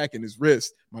Caruso, his back and his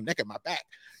wrist, my neck and my back.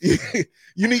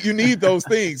 you need those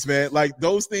things, man. Like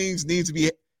those things need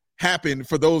to happen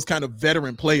for those kind of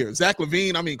veteran players. Zach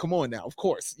LaVine, I mean, come on now. Of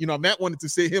course, you know, Matt wanted to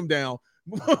sit him down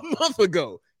a month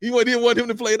ago. He didn't want him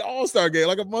to play the All-Star game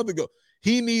like a month ago.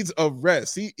 He needs a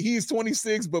rest. He's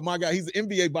 26, but my God, his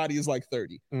NBA body is like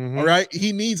 30. Mm-hmm. All right.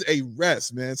 He needs a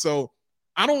rest, man. So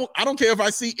I don't care if I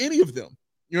see any of them.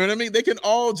 You know what I mean? They can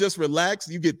all just relax.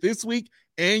 You get this week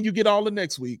and you get all the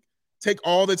next week. Take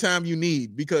all the time you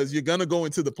need because you're going to go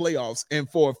into the playoffs. And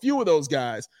for a few of those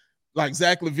guys, like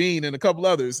Zach LaVine and a couple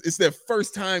others, it's their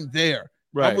first time there.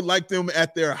 Right. I would like them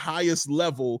at their highest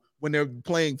level when they're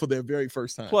playing for their very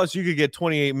first time. Plus, you could get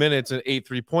 28 minutes and 8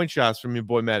 3-point shots from your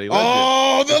boy Matty Legend.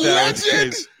 Oh, the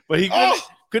legend! But he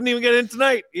couldn't even get in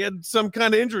tonight. He had some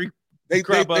kind of injury. They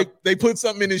put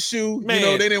something in his shoe. Man. You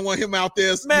know, they didn't want him out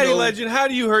there. Matty Legend, how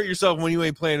do you hurt yourself when you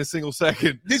ain't playing a single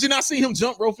second? Did you not see him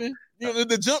jump roping? You know,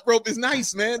 the jump rope is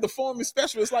nice, man. The form is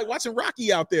special. It's like watching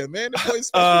Rocky out there, man.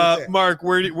 Mark,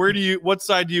 what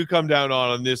side do you come down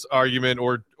on this argument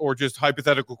or just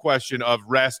hypothetical question of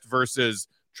rest versus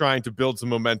trying to build some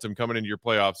momentum coming into your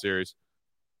playoff series?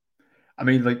 I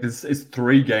mean, like it's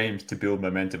 3 games to build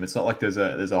momentum. It's not like there's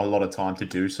a lot of time to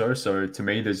do so. So to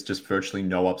me, there's just virtually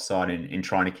no upside in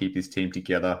trying to keep this team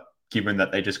together, given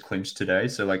that they just clinched today.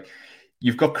 So like,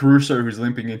 you've got Caruso who's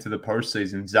limping into the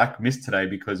postseason. Zach missed today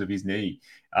because of his knee.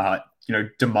 You know,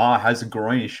 DeMar has a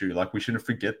groin issue. Like, we shouldn't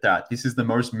forget that. This is the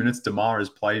most minutes DeMar has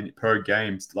played per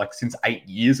game, like, since 8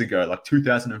 years ago. Like,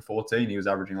 2014, he was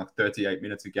averaging, like, 38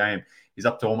 minutes a game. He's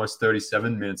up to almost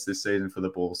 37 minutes this season for the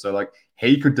Bulls. So, like,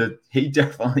 he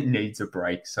definitely needs a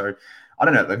break. So, I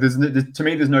don't know. Like, to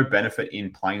me, there's no benefit in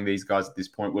playing these guys at this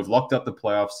point. We've locked up the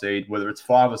playoff seed. Whether it's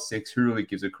 5 or 6, who really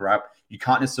gives a crap? You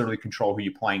can't necessarily control who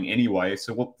you're playing anyway.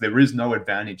 So there is no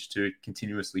advantage to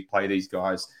continuously play these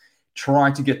guys.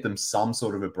 Try to get them some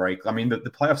sort of a break. I mean, the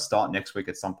playoffs start next week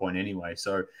at some point anyway.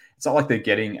 So it's not like they're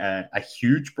getting a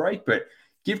huge break, but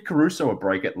give Caruso a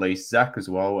break at least, Zach as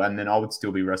well, and then I would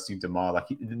still be resting DeMar. Like,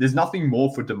 there's nothing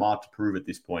more for DeMar to prove at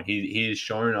this point. He has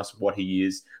shown us what he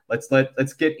is. Let's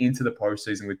get into the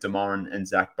postseason with DeMar and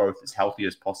Zach both as healthy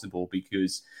as possible,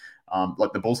 because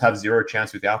like the Bulls have zero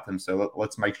chance without them. So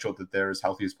let's make sure that they're as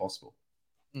healthy as possible.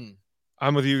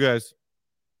 I'm with you guys.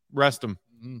 Rest them.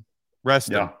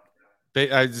 Rest them.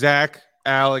 Zach,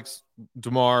 Alex,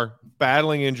 DeMar,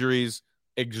 battling injuries,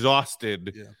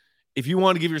 exhausted. Yeah. If you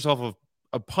want to give yourself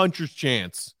a puncher's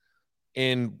chance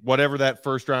in whatever that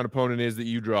first round opponent is that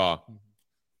you draw,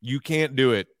 you can't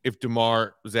do it if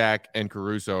DeMar, Zach, and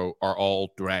Caruso are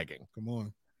all dragging. Come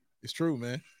on. It's true,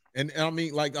 man. And I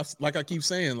mean, like I keep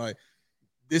saying, like,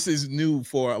 this is new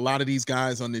for a lot of these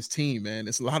guys on this team, man.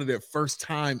 It's a lot of their first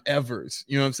time evers,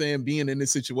 you know what I'm saying, being in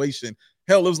this situation.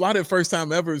 Hell, it was a lot of their first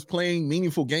time evers playing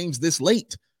meaningful games this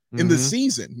late in the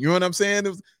season. You know what I'm saying?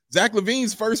 Zach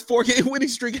LaVine's first 4-game winning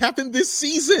streak happened this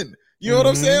season. You know what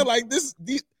I'm saying? Like, this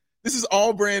is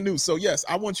all brand new. So, yes,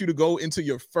 I want you to go into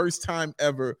your first time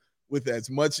ever with as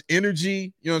much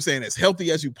energy, you know what I'm saying, as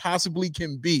healthy as you possibly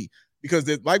can be. Because,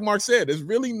 like Mark said, there's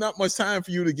really not much time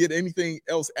for you to get anything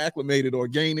else acclimated or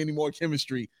gain any more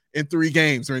chemistry in 3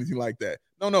 games or anything like that.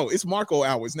 No, it's Marco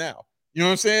hours now. You know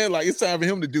what I'm saying? Like, it's time for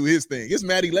him to do his thing. It's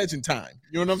Matty Legend time.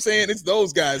 You know what I'm saying? It's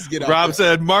those guys get out. Rob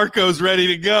said Marco's ready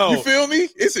to go. You feel me?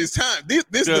 It's his time. This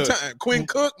is the time. Quinn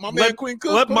Cook, man Quinn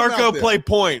Cook. Let Marco play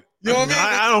point. You know what I mean?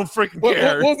 I don't freaking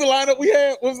care. What was the lineup we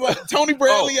had? What was like Tony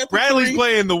Bradley at the Bradley's 3.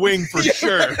 playing the wing for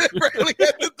sure. Bradley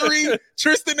at the 3.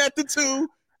 Tristan at the 2.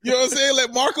 You know what I'm saying?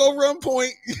 Let Marco run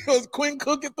point. You know, Quinn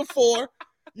Cook at the 4.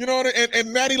 You know,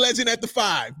 and Matty Legend at the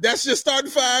 5. That's just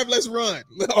starting 5. Let's run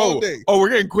all day. Oh, we're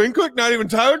getting Quinn Cook, not even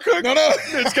Tyler Cook? No.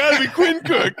 It's got to be Quinn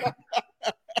Cook.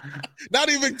 Not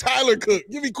even Tyler Cook.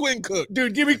 Give me Quinn Cook.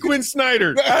 Dude, give me Quinn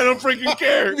Snyder. I don't freaking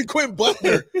care. Give me Quinn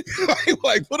Butler.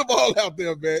 like, put them all out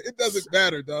there, man. It doesn't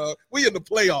matter, dog. We in the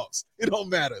playoffs. It don't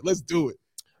matter. Let's do it.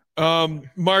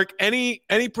 Mark, any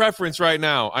preference right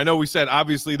now? I know we said,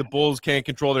 obviously, the Bulls can't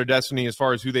control their destiny as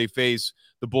far as who they face.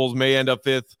 The Bulls may end up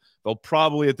 5th. They'll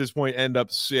probably at this point end up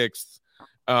 6th.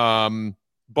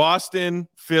 Boston,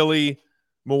 Philly,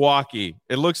 Milwaukee.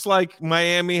 It looks like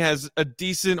Miami has a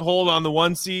decent hold on the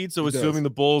 1 seed. So assuming the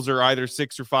Bulls are either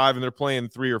 6 or 5 and they're playing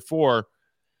 3 or 4,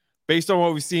 based on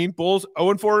what we've seen, Bulls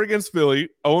 0-4 against Philly,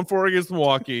 0-4 against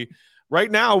Milwaukee. Right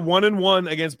now,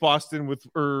 1-1 against Boston with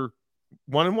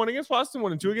 1-1 against Boston,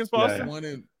 1-2 against Boston.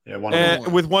 One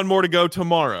with 1 more to go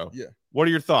tomorrow. Yeah. What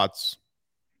are your thoughts?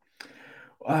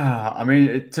 I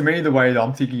mean, to me, the way that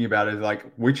I'm thinking about it is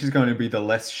like, which is going to be the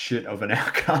less shit of an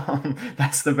outcome?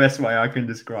 That's the best way I can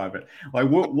describe it. Like,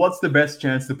 what's the best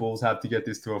chance the Bulls have to get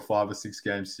this to a 5 or 6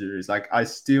 game series? Like, I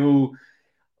still,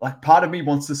 like, part of me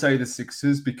wants to say the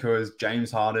Sixers because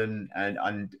James Harden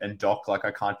and Doc, like,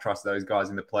 I can't trust those guys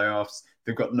in the playoffs.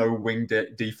 They've got no wing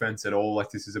defense at all.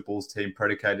 Like, this is a Bulls team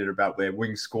predicated about their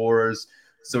wing scorers.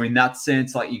 So in that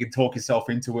sense, like, you can talk yourself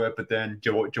into it, but then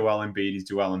Joel Embiid is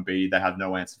Joel Embiid. They have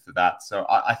no answer for that. So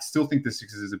I still think the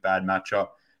Sixers is a bad matchup.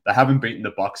 They haven't beaten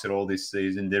the Bucks at all this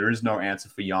season. There is no answer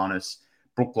for Giannis.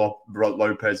 Brook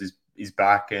Lopez is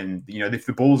back. And, you know, if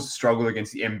the Bulls struggle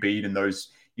against the Embiid and those,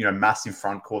 you know, massive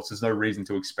front courts, there's no reason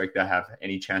to expect they have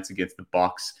any chance against the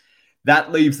Bucks.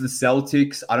 That leaves the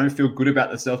Celtics. I don't feel good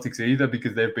about the Celtics either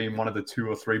because they've been one of the 2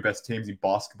 or 3 best teams in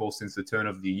basketball since the turn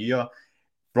of the year.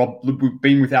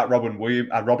 Being without Robert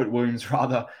Williams,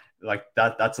 like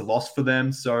that's a loss for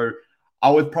them. So I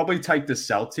would probably take the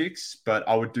Celtics, but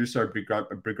I would do so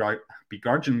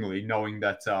begrudgingly, knowing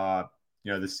that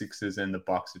you know, the Sixers and the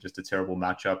Bucks are just a terrible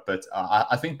matchup. But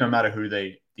I think no matter whoever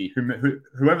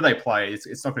they play,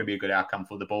 it's not going to be a good outcome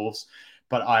for the Bulls.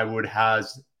 But I would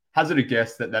hazard a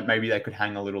guess that maybe they could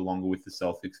hang a little longer with the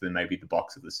Celtics than maybe the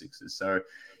Bucks or the Sixers. So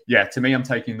yeah, to me, I'm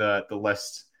taking the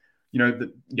less. You know,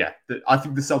 I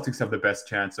think the Celtics have the best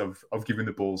chance of giving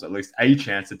the Bulls at least a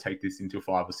chance to take this into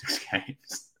 5 or 6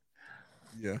 games.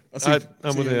 Yeah,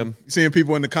 I'm with him. Seeing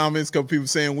people in the comments, a couple people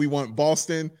saying we want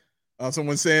Boston.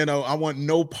 Someone saying, "Oh, I want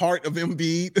no part of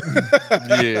Embiid."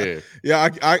 yeah.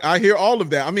 I hear all of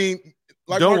that. I mean,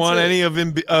 like don't Mark want said, any of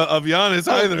Giannis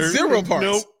either. 0 parts.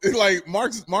 Nope. It's like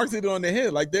Mark's hit it on the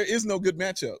head. Like, there is no good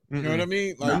matchup. You know what I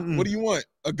mean? Like, what do you want?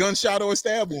 A gunshot or a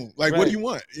stab wound? Like, what do you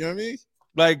want? You know what I mean?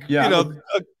 Like, Yeah, you know,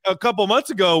 a couple months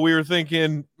ago, we were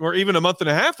thinking, or even a month and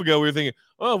a half ago, we were thinking,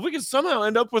 oh, if we could somehow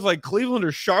end up with like Cleveland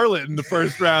or Charlotte in the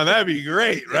first round, that'd be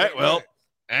great, right? Well,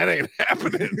 that ain't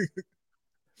happening.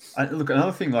 Look,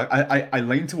 another thing, like I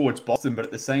lean towards Boston, but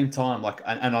at the same time, like,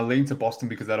 and I lean to Boston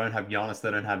because they don't have Giannis,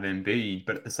 they don't have Embiid,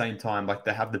 but at the same time, like,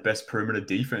 they have the best perimeter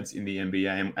defense in the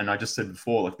NBA. And I just said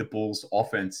before, like, the Bulls'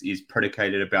 offense is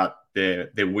predicated about their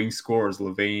wing scorers,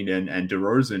 Levine and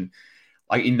DeRozan.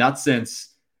 Like, in that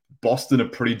sense, Boston are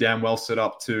pretty damn well set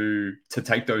up to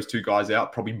take those two guys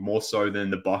out, probably more so than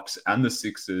the Bucks and the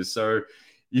Sixers. So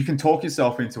you can talk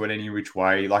yourself into it any which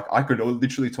way. Like, I could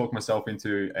literally talk myself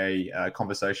into a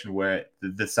conversation where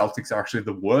the Celtics are actually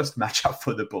the worst matchup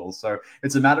for the Bulls. So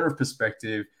it's a matter of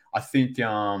perspective. I think, you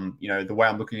know, the way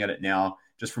I'm looking at it now,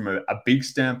 just from a big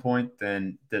standpoint,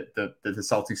 then the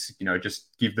Celtics, you know,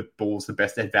 just give the Bulls the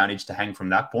best advantage to hang from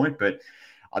that point. But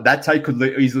that take could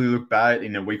easily look bad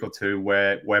in a week or two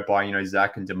whereby, you know,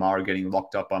 Zach and DeMar are getting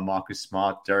locked up by Marcus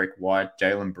Smart, Derek White,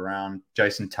 Jaylen Brown,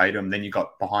 Jason Tatum. Then you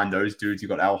got behind those dudes, you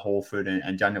got Al Horford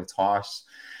and Daniel Tice.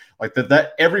 Like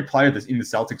that every player that's in the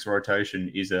Celtics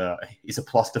rotation is a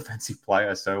plus defensive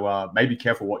player. So maybe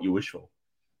careful what you wish for.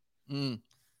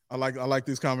 I like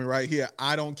this comment right here.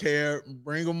 I don't care.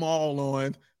 Bring them all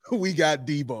on. We got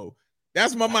Debo.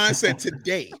 That's my mindset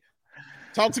today.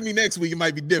 Talk to me next week. It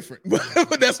might be different,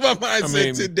 but that's my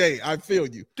mindset today. I feel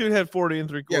you. Dude had 40 and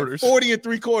 3/4. Yeah, 40 and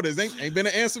 3/4. Ain't been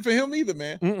an answer for him either,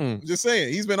 man. I'm just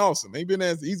saying, he's been awesome.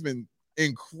 He's been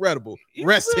incredible.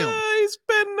 Rest him. He's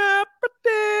been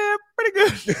pretty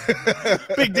good.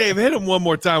 Big Dave, hit him one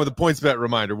more time with a points bet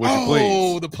reminder, would you please?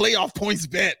 Oh, the playoff points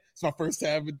bet. It's my first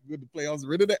time with the playoffs.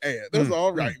 Rid of the ad. That's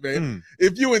all right, man.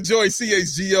 If you enjoy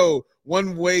CHGO,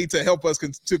 one way to help us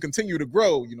to continue to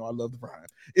grow, you know, I love the Brian,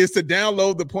 is to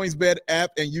download the PointsBet app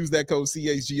and use that code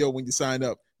CHGO when you sign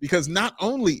up. Because not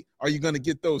only are you going to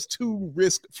get those 2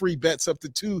 risk-free bets up to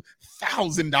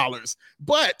 $2,000,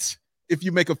 but if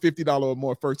you make a $50 or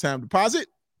more first-time deposit,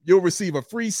 you'll receive a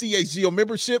free CHGO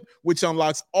membership, which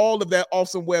unlocks all of that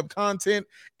awesome web content,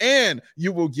 and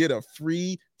you will get a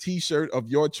free T-shirt of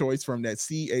your choice from that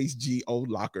CHGO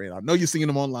locker. And I know you're seeing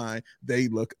them online. They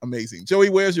look amazing. Joey,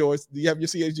 where's yours? Do you have your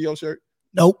CHGO shirt?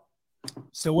 Nope.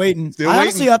 Still waiting.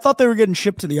 Honestly, I thought they were getting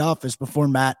shipped to the office before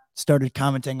Matt started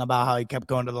commenting about how he kept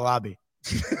going to the lobby.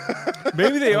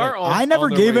 Maybe they are. I never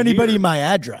gave anybody my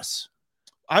address.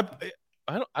 I'm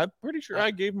pretty sure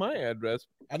I gave my address.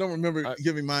 I don't remember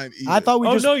giving mine either. I thought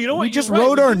we just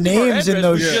wrote our names in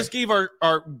those. We just gave our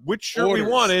which shirt orders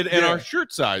we wanted and our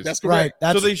shirt size. That's correct.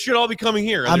 Right. So they should all be coming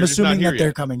here. I'm assuming that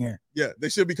they're coming here. Yeah, they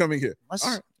should be coming here. All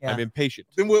right. Yeah. I'm impatient.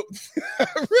 Then we'll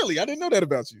really, I didn't know that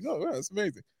about you. No, that's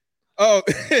amazing.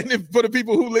 And for the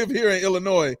people who live here in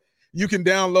Illinois, you can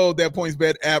download that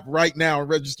PointsBet app right now and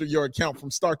register your account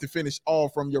from start to finish, all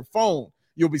from your phone.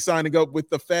 You'll be signing up with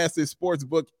the fastest sports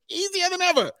book, easier than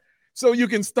ever. So you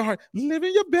can start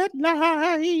living your bet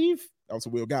life. That was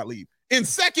Will Gottlieb. In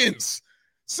seconds.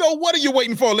 So what are you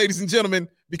waiting for, ladies and gentlemen?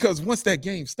 Because once that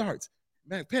game starts,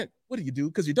 Matt Peck, what do you do?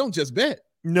 Because you don't just bet.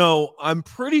 No, I'm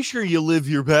pretty sure you live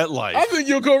your bet life. I think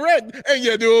you're correct. And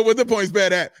you do it with the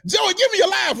PointsBet app. Joey, give me a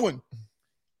live one.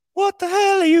 What the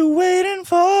hell are you waiting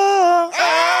for? Oh!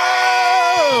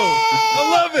 I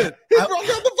love it. He broke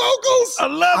out the vocals. I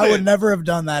love it. I would never have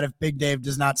done that if Big Dave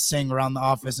does not sing around the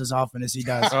office as often as he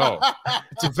does. Oh,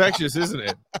 it's infectious, isn't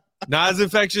it? Not as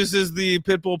infectious as the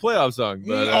Pitbull playoff song,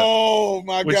 but oh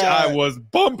my which God, I was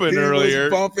bumping earlier.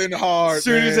 Was bumping hard. As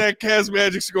soon as that Cavs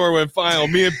Magic score went final,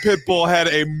 me and Pitbull had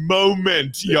a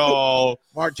moment, y'all.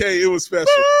 Marquez, it was special.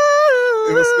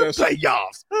 It was special.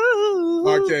 Playoffs.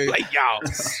 Marquez.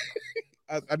 Playoffs.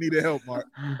 I needed help, Mark.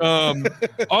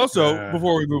 Also,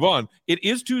 before we move on, it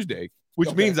is Tuesday,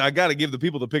 which means I got to give the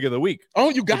people the pick of the week. Oh,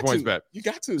 you got to. Bet. You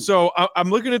got to. So I'm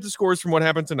looking at the scores from what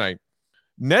happened tonight.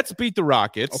 Nets beat the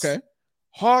Rockets. Okay.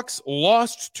 Hawks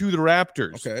lost to the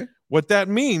Raptors. Okay. What that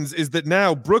means is that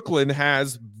now Brooklyn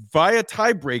has, via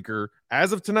tiebreaker,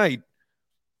 as of tonight,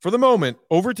 for the moment,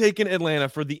 overtaken Atlanta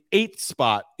for the 8th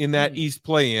spot in that East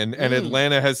play-in, and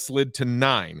Atlanta has slid to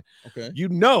 9. Okay. You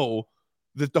know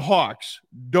that the Hawks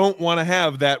don't want to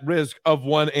have that risk of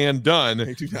one and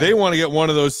done. They want to get one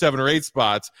of those 7 or 8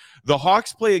 spots. The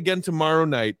Hawks play again tomorrow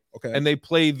night, and they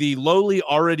play the lowly,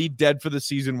 already dead for the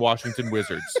season Washington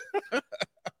Wizards.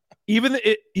 Even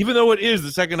though it is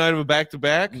the second night of a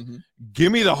back-to-back, give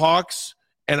me the Hawks,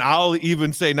 and I'll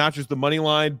even say not just the money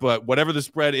line, but whatever the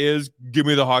spread is, give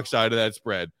me the Hawks side of that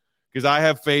spread. Because I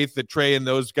have faith that Trey and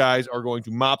those guys are going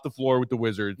to mop the floor with the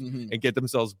Wizards and get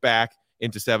themselves back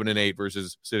into 7 and 8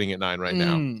 versus sitting at 9 right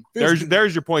now. There's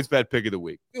your PointsBet pick of the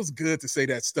week. Feels good to say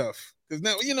that stuff. Because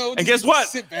now, you know, and guess what?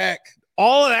 Sit back.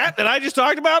 All of that I just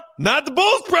talked about, not the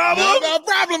Bulls' problem. No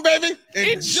problem, baby.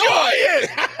 Enjoy it.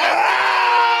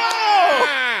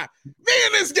 Oh! Me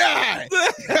and this guy.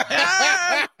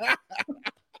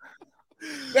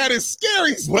 That is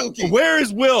scary, Spooky. Where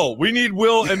is Will? We need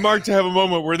Will and Mark to have a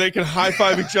moment where they can high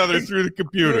five each other through the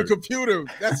computer.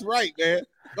 That's right, man.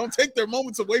 Don't take their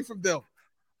moments away from them.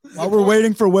 While we're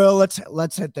waiting for Will,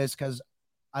 let's hit this because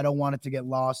I don't want it to get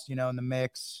lost, in the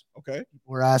mix. Okay. People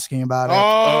were asking about it.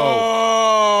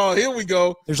 Oh, here we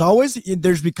go. There's a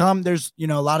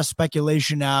lot of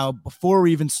speculation now. Before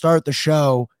we even start the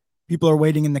show, people are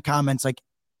waiting in the comments like,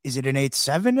 is it an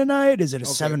 8-7 tonight? Is it a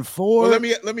 7-4? Well,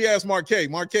 let me ask Mark K.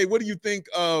 Mark K, what do you think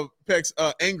Peck's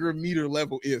anger meter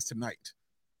level is tonight?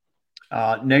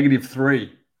 -3.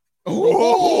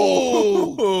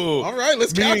 Oh, all right.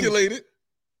 Let's calculate it.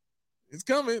 It's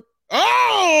coming.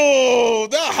 Oh,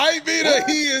 the hype meter.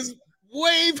 He is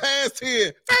way past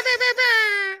here.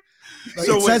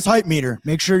 So it says hype meter.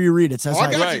 Make sure you read it. It says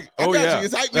hype. Right. Oh, yeah.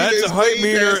 That's a hype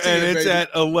meter, and it's at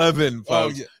 11,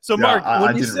 folks. Yeah. So, Mark,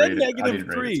 when you said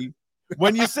 -3,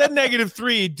 when you said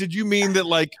 -3, did you mean that,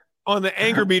 like, on the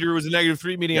anger meter it was a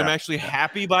 -3, meaning I'm actually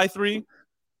happy by 3?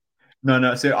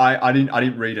 No. So I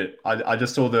didn't read it. I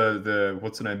just saw the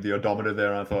what's the name, the odometer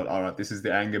there, and I thought, all right, this is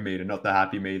the anger meter, not the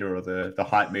happy meter or the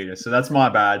hype meter. So that's my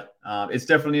bad. It's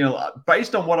definitely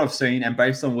based on what I've seen and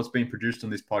based on what's been produced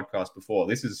on this podcast before.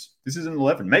 This is an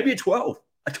 11, maybe a 12.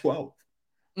 A 12.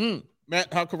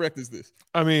 Matt, how correct is this?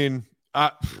 I mean,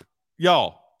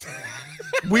 y'all,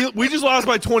 we just lost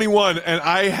by 21, and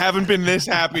I haven't been this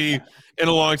happy in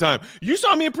a long time. You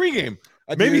saw me in pregame.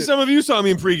 Maybe some of you saw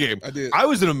me in pregame. I did. I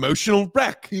was an emotional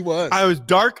wreck. He was. I was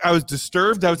dark. I was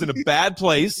disturbed. I was in a bad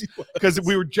place because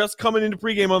we were just coming into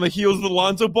pregame on the heels of the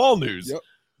Lonzo Ball news. Yep.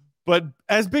 But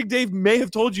as Big Dave may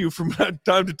have told you from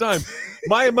time to time,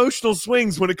 my emotional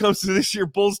swings when it comes to this year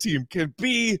Bulls team can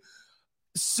be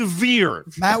severe.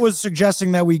 Matt was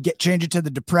suggesting that we change it to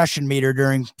the depression meter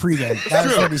during pregame.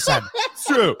 That's what he said. It's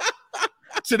true.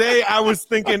 Today I was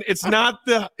thinking it's not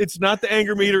the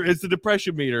anger meter, it's the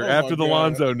depression meter after the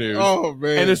Lonzo news. Oh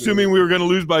man! And assuming we were going to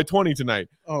lose by 20 tonight.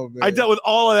 Oh man! I dealt with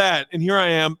all of that, and here I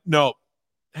am. No,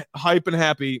 hype and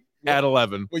happy at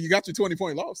 11. Well, you got your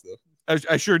 20-point loss though.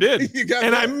 I sure did,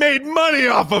 and I made money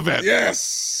off of it.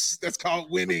 Yes, that's called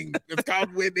winning. It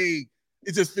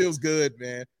just feels good,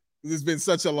 man. It's been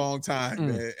such a long time,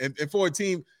 man, and for a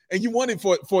team, and you won it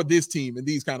for this team and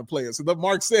these kind of players. So,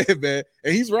 Mark said, man,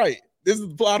 and he's right. There's a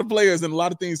lot of players and a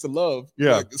lot of things to love,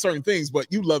 like certain things, but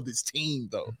you love this team,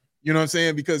 though. You know what I'm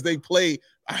saying? Because they play,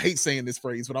 I hate saying this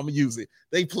phrase, but I'm going to use it.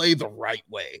 They play the right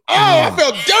way. Oh, I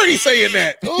felt dirty saying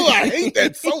that. Oh, I hate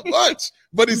that so much,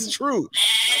 but it's true.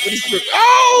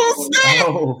 Oh, snap!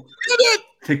 Oh,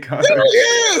 there he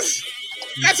is.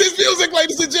 That's his music,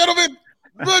 ladies and gentlemen.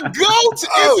 The GOAT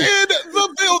is in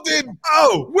the building.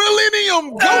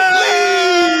 Willennium, GOAT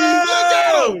lead. Look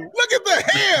at him. Look at the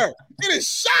hair. It is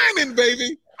shining,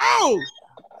 baby. Oh.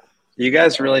 You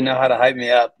guys really know how to hype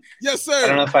me up. Yes, sir. I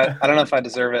don't know if I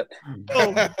deserve it.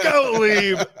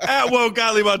 Gottlieb at Woe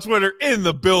Gottlieb on Twitter in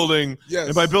the building. Yes.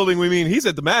 And by building, we mean he's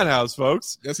at the Madhouse,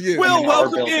 folks. Yes, he is. Will,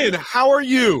 welcome in. How are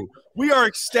you? We are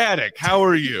ecstatic. How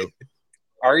are you?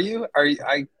 Are you?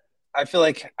 I feel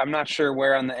like I'm not sure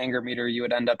where on the anger meter you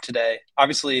would end up today.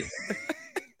 Obviously,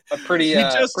 a pretty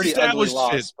ugly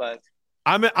loss, but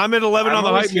I'm at 11 on the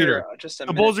hype meter.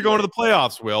 The Bulls are going to the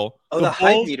playoffs, Will. Oh, the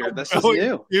hype meter. This is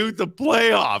new. To the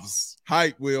playoffs.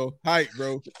 Hype, Will. Hype,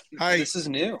 bro. Hype. This is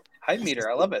new. Hype meter.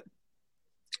 I love it.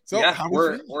 So yeah,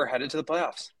 we're headed to the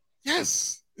playoffs.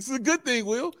 Yes. This is a good thing,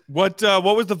 Will. What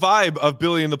was the vibe of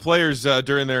Billy and the players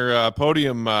during their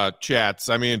podium chats?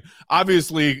 I mean,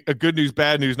 obviously a good news,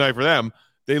 bad news night for them.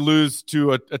 They lose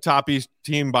to a top East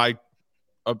team by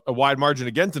a wide margin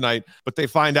again tonight, but they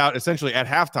find out essentially at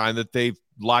halftime that they've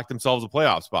locked themselves a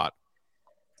playoff spot.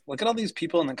 Look at all these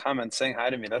people in the comments saying hi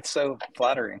to me. That's so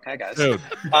flattering. Hi, guys. Dude,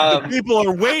 the people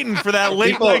are waiting for that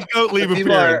late Gottlieb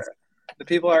appearance. The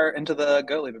people are into the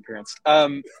Gottlieb appearance.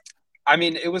 I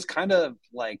mean, it was kind of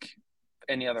like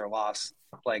any other loss.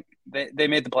 Like they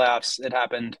made the playoffs. It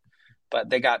happened, but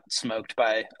they got smoked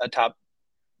by a top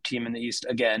team in the East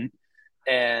again.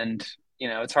 And,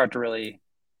 it's hard to really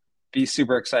be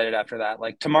super excited after that.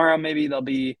 Like tomorrow, maybe they'll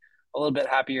be a little bit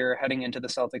happier heading into the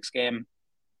Celtics game.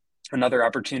 Another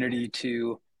opportunity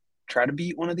to try to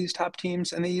beat one of these top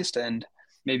teams in the East. And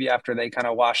maybe after they kind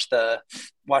of wash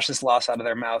this loss out of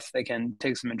their mouth, they can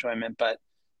take some enjoyment, but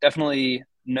definitely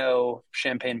no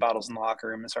champagne bottles in the locker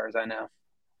room as far as I know.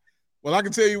 Well, I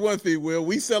can tell you one thing, Will.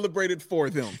 We celebrated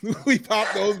for them. We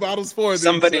popped those bottles for them.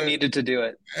 Somebody needed to do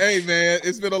it. Hey, man,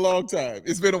 it's been a long time.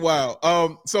 It's been a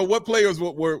while. So what players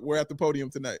were at the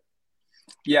podium tonight?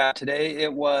 Yeah, today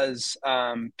it was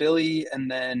Billy and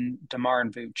then DeMar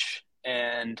and Vooch.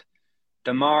 And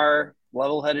DeMar,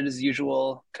 level-headed as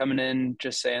usual, coming in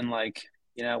just saying, like,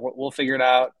 you know, we'll figure it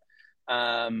out.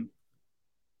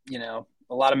 You know,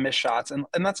 a lot of missed shots. And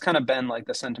that's kind of been, like,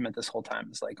 the sentiment this whole time.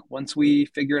 Is like, once we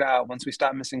figure it out, once we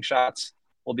stop missing shots,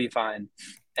 we'll be fine.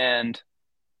 And,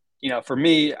 you know, for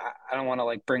me, I don't want to,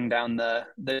 like, bring down the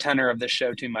tenor of this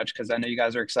show too much because I know you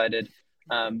guys are excited.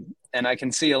 And I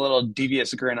can see a little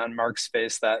devious grin on Mark's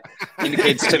face that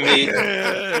indicates to me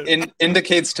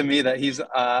that he's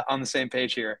on the same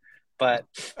page here. But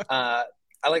I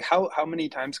like how many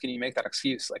times can you make that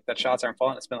excuse? Like, that shots aren't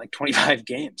falling. It's been like 25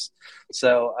 games.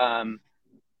 So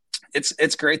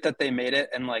it's great that they made it.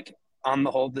 And, like, on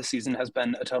the whole, this season has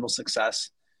been a total success,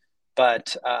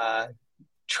 but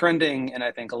trending in,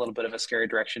 I think, a little bit of a scary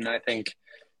direction. And I think,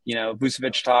 you know,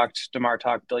 Vucevic talked, DeMar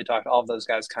talked, Billy talked, all of those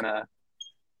guys kind of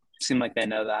seem like they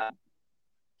know that.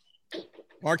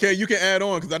 Marquez, you can add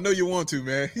on because I know you want to,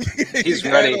 man. He's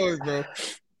ready. On, bro.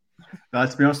 No,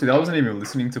 to be honest with you, I wasn't even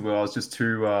listening to Will. I was just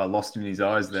too lost in his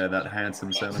eyes there, that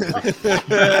handsome son.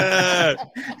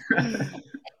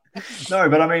 No,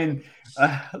 but I mean,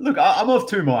 look, I'm of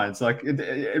two minds. Like,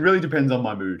 it really depends on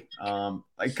my mood.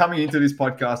 Like, coming into this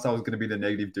podcast, I was going to be the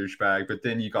negative douchebag, but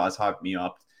then you guys hyped me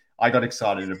up. I got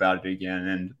excited about it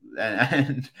again,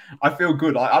 and I feel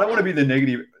good. I don't want to be the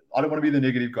negative. I don't want to be the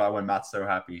negative guy when Matt's so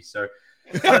happy. So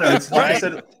I don't know. It's like I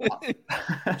said.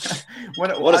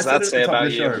 What does that say about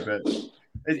you? But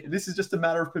this is just a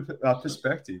matter of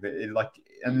perspective.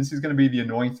 And this is going to be the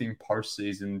annoying thing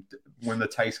postseason when the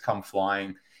takes come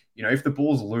flying. You know, if the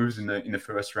Bulls lose in the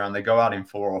first round, they go out in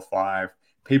 4 or 5.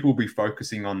 People will be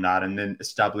focusing on that and then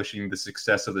establishing the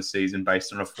success of the season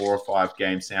based on a 4 or 5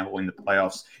 game sample in the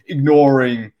playoffs,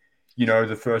 ignoring, you know,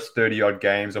 the first 30-odd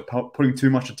games or putting too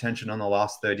much attention on the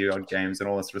last 30-odd games and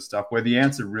all that sort of stuff, where the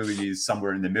answer really is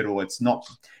somewhere in the middle. It's not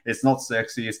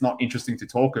sexy. It's not interesting to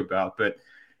talk about, but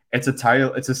it's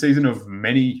a season of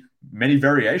many, many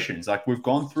variations. Like, we've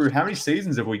gone through, how many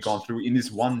seasons have we gone through in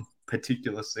this one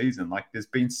particular season? Like, there's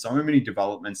been so many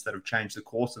developments that have changed the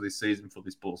course of this season for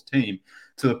this Bulls team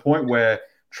to the point where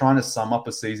trying to sum up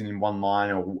a season in one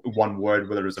line or one word,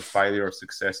 whether it's a failure or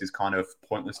success, is kind of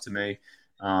pointless to me.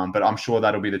 But I'm sure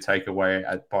that'll be the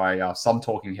takeaway by some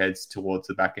talking heads towards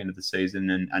the back end of the season,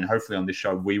 and hopefully on this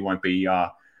show we won't be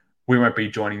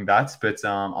joining that. But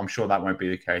I'm sure that won't be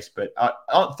the case. But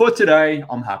for today,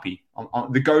 I'm happy.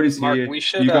 The GOAT is Mark, here.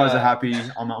 you guys are happy.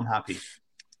 I'm happy.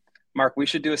 Mark, we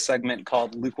should do a segment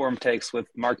called Lukewarm Takes with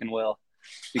Mark and Will,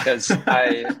 because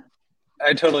I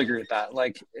totally agree with that.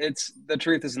 Like, it's the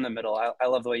truth is in the middle. I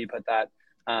love the way you put that.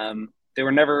 They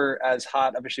were never as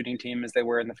hot of a shooting team as they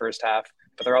were in the first half,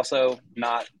 but they're also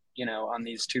not, you know, on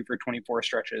these 2 for 24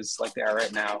 stretches like they are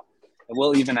right now. It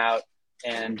will even out,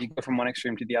 and you go from one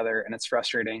extreme to the other, and it's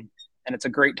frustrating. And it's a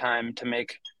great time to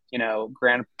make, you know,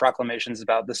 grand proclamations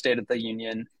about the state of the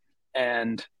union,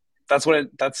 and that's what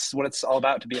it's all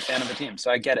about, to be a fan of the team. So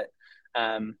I get it.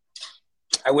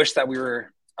 I wish that we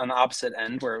were on the opposite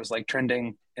end where it was like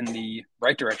trending in the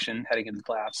right direction heading into the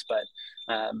playoffs. But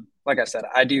like I said,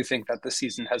 I do think that this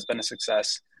season has been a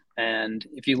success. And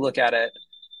if you look at it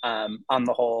on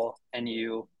the whole, and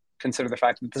you consider the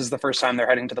fact that this is the first time they're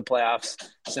heading to the playoffs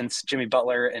since Jimmy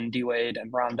Butler and D Wade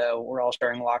and Rondo were all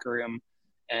sharing a locker room.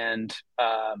 And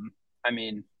I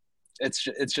mean, it's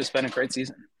just been a great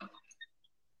season.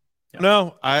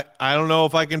 No, I don't know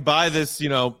if I can buy this, you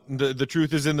know, the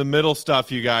truth is in the middle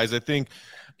stuff, you guys. I think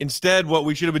instead what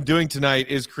we should have been doing tonight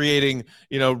is creating,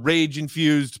 you know,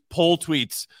 rage-infused poll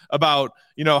tweets about,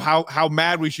 you know, how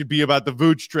mad we should be about the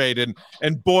Vooch trade.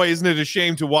 And boy, isn't it a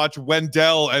shame to watch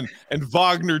Wendell and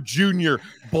Wagner Jr.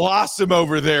 blossom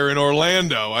over there in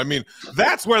Orlando. I mean,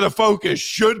 that's where the focus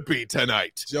should be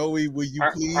tonight. Joey, will you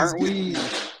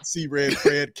please see Red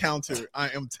Fred counter? I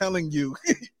am telling you.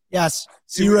 Yes.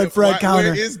 See Red Fred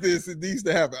counter. Where is this? It needs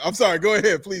to happen. I'm sorry. Go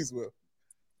ahead, please, Will.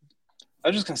 I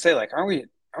was just gonna say, like, aren't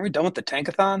we done with the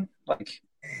tankathon? Like,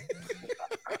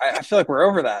 I feel like we're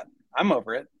over that. I'm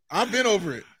over it. I've been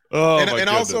over it. Oh, and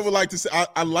I also would like to say,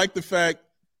 I like the fact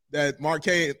that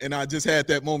Marquez and I just had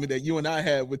that moment that you and I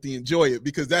had with the enjoy it,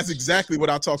 because that's exactly what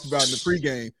I talked about in the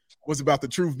pregame, was about the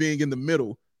truth being in the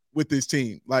middle with this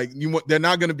team. Like, they're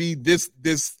not going to be this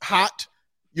hot.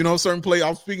 You know, certain play. I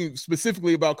was speaking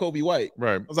specifically about Kobe White.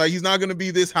 Right. I was like, he's not going to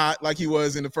be this hot like he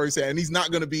was in the first half, and he's not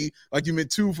going to be like you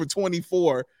meant 2 for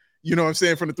 24. You know what I'm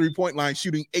saying, from the 3-point line,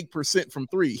 shooting 8% from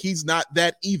 3. He's not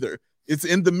that either. It's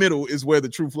in the middle is where the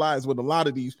truth lies with a lot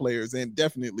of these players and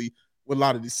definitely with a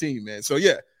lot of this team, man. So,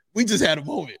 yeah, we just had a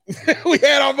moment. We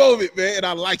had our moment, man, and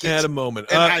I like it. Had a moment.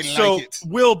 And I so, like it.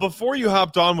 Will, before you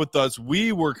hopped on with us,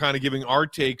 we were kind of giving our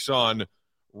takes on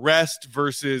rest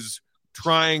versus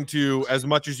trying to, as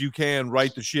much as you can,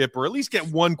 right the ship or at least get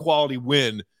one quality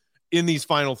win in these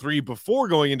final three before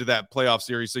going into that playoff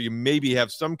series, so you maybe have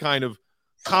some kind of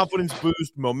confidence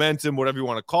boost, momentum, whatever you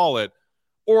want to call it.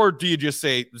 Or do you just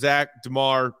say, Zach,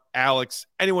 DeMar, Alex,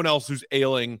 anyone else who's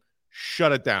ailing,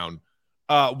 shut it down?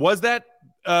 Was that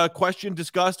question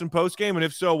discussed in postgame? And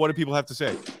if so, what do people have to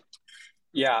say?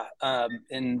 Yeah,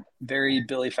 in very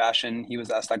Billy fashion, he was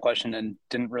asked that question and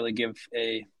didn't really give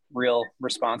a real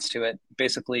response to it.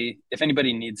 Basically, if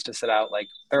anybody needs to sit out, like,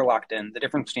 they're locked in. The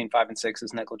difference between 5 and 6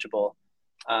 is negligible.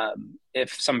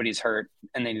 If somebody's hurt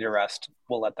and they need a rest,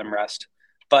 we'll let them rest.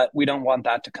 But we don't want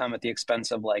that to come at the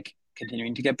expense of, like,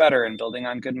 continuing to get better and building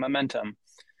on good momentum.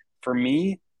 For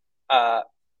me,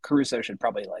 Caruso should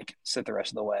probably, like, sit the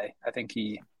rest of the way. I think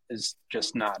he is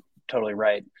just not totally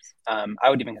right. I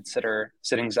would even consider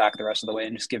sitting Zach the rest of the way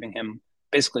and just giving him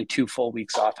basically 2 full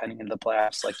weeks off heading into the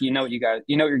playoffs. Like, you know what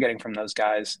you're getting from those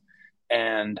guys,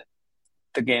 and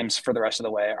the games for the rest of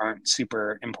the way aren't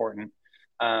super important.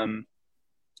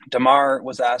 DeMar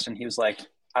was asked, and he was like,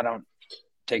 I don't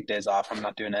take days off. I'm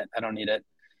not doing it. I don't need it.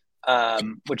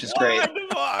 Which is great.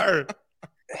 DeMar!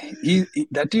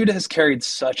 That dude has carried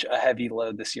such a heavy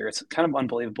load this year. It's kind of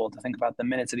unbelievable to think about the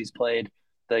minutes that he's played,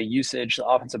 the usage, the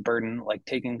offensive burden, like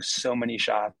taking so many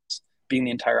shots, being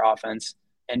the entire offense,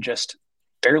 and just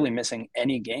barely missing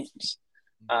any games.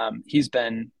 He's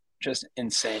been just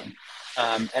insane.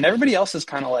 And everybody else is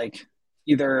kind of like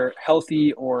either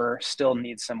healthy or still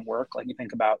needs some work. Like, you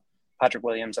think about Patrick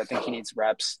Williams, I think he needs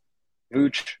reps.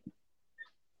 Vooch,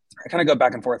 I kind of go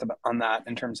back and forth on that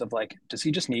in terms of, like, does he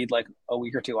just need like a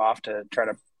week or two off to try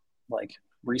to, like,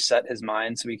 reset his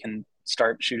mind so he can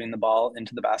start shooting the ball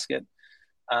into the basket?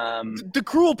 The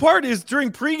cruel part is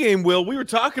during pregame, Will, we were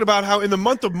talking about how in the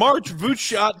month of March, Vooch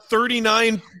shot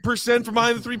 39% from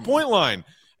behind the 3-point line.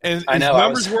 And his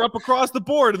numbers were up across the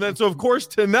board. And then, so of course,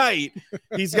 tonight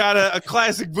he's got a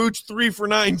classic Vooch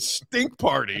 3-for-9 stink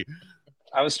party.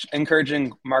 I was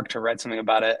encouraging Mark to write something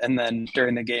about it. And then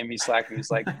during the game, he slacked and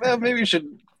he's like, well, maybe we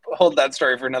should hold that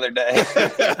story for another day.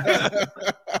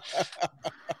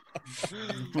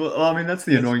 Well, I mean, that's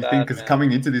the annoying thing, because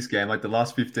coming into this game, like the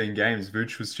last 15 games,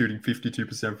 Vooch was shooting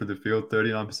 52% from the field,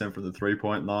 39% from the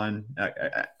 3-point line,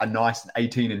 a nice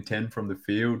 18 and 10 from the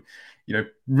field. You know,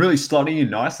 really slotting in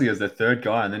nicely as the third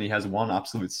guy, and then he has one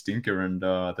absolute stinker, and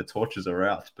the torches are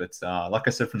out. But like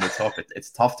I said from the top,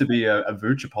 it's tough to be a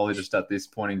Vooch apologist at this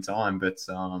point in time. But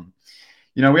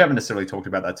you know, we haven't necessarily talked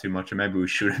about that too much, and maybe we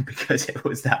shouldn't because it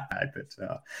was that bad. But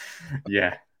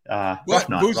yeah, rough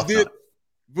night.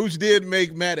 Vooch did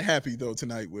make Matt happy though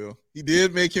tonight, Will. He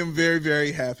did make him very,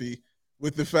 very happy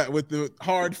with the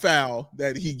hard foul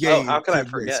that he gave. Oh, how can I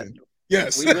forget? Grayson.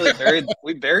 Yes.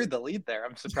 We buried the lead there.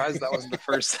 I'm surprised that wasn't the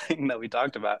first thing that we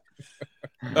talked about.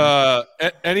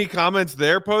 Any comments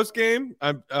there post game?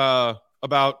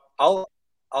 About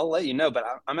I'll let you know, but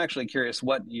I'm actually curious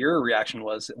what your reaction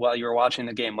was while you were watching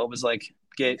the game. What was like,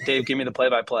 Dave, give me the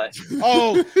play-by-play.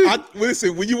 Oh,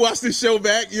 listen, when you watch this show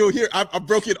back, you'll hear I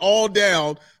broke it all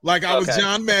down like I was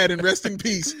John Madden, rest in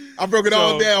peace. I broke it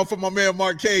all down for my man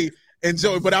Mark K and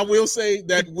Joey. But I will say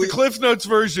that the Cliff Notes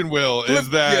version, is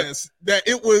that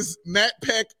it was Matt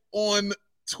Peck on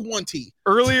 20.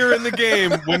 Earlier in the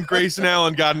game when Grayson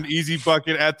Allen got an easy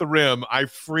bucket at the rim, I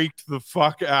freaked the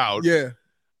fuck out. Yeah.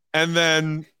 And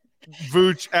then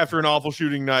Vooch, after an awful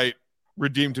shooting night,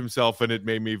 redeemed himself, and it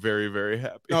made me very, very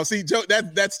happy. No, see, Joe,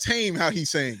 that's tame how he's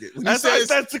saying it. That's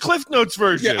the Cliff Notes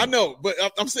version. Yeah, I know, but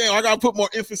I'm saying I got to put more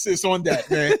emphasis on that,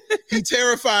 man. He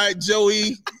terrified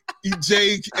Joey,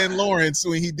 Jake, and Lawrence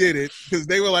when he did it, because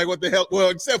they were like, what the hell? Well,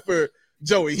 except for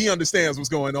Joey. He understands what's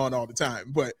going on all the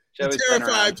time. But Joey's he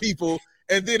terrified people,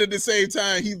 and then at the same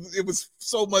time, it was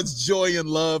so much joy and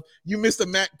love. You missed a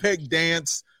Matt Peck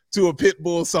dance to a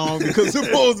Pitbull song because the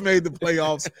Bulls made the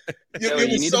playoffs.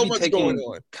 Joey, you need so to be taking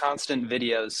constant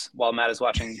videos while Matt is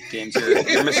watching games.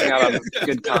 You're missing out on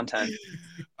good content.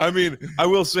 I mean, I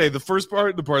will say the first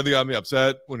part, the part that got me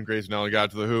upset when Grayson Allen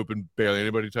got to the hoop and barely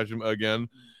anybody touched him again,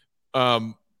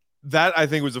 that I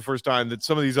think was the first time that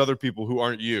some of these other people who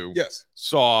aren't you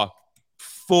saw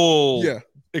full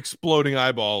exploding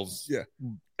eyeballs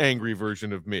angry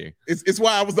version of me. It's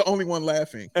why I was the only one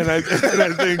laughing. And I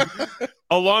think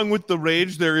along with the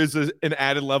rage, there is an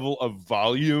added level of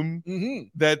volume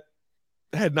that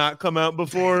had not come out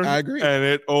before. I agree.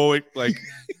 And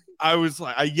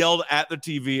I yelled at the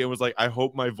TV and was like, I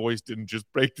hope my voice didn't just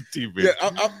break the TV. Yeah,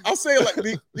 I'll say it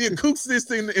like the acoustics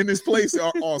in this place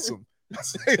are awesome. I'll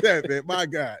say that, man. My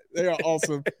God, they are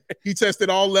awesome. He tested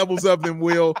all levels of them,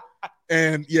 Will,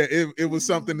 and yeah, it was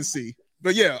something to see.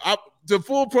 But yeah, the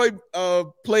full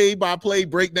play-by-play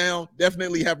breakdown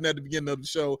definitely happened at the beginning of the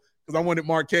show because I wanted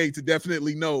Mark K to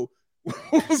definitely know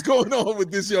what was going on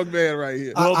with this young man right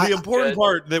here. Well, the important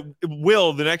part that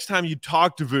Will, the next time you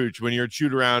talk to Vooch when you're at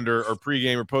shoot around or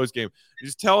pregame or postgame,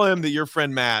 just tell him that your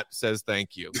friend Matt says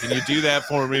thank you. Can you do that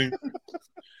for me?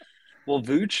 Well,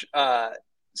 Vooch,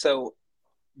 so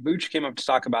Vooch came up to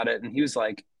talk about it, and he was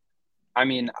like, I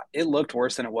mean, it looked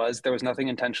worse than it was. There was nothing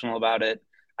intentional about it.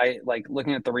 I like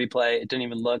looking at the replay, it didn't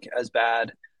even look as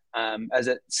bad as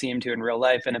it seemed to in real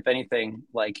life. And if anything,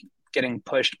 like getting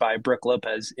pushed by Brooke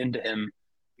Lopez into him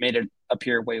made it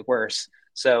appear way worse.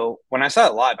 So when I saw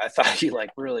it live, I thought he like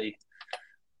really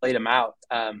laid him out.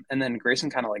 And then Grayson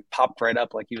kind of like popped right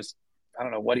up like he was, I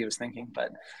don't know what he was thinking,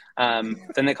 but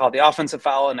then they called the offensive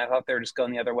foul and I thought they were just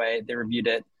going the other way. They reviewed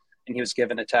it and he was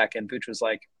given a tech and Vooch was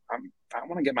like, I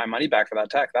want to get my money back for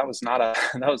that tech. That was not a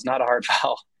hard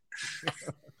foul.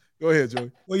 Go ahead,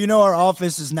 Joey. Well, you know, our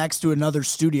office is next to another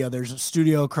studio. There's a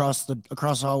studio across the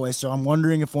hallway. So I'm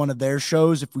wondering if one of their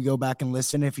shows, if we go back and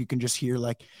listen, if you can just hear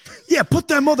like, yeah, put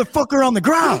that motherfucker on the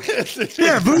ground.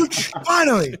 Yeah, Vooch,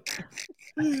 finally.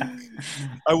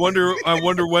 I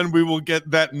wonder when we will get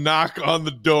that knock on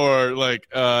the door. Like,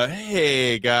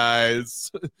 hey guys.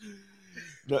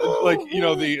 Like, you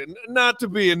know, the not to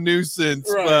be a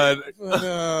nuisance, right. But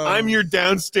I'm your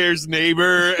downstairs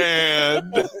neighbor,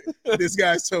 and this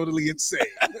guy's totally insane.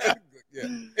 Yeah,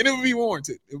 and it would be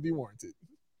warranted. It would be warranted.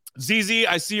 ZZ,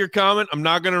 I see your comment. I'm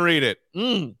not going to read it.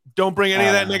 Don't bring any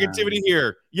of that negativity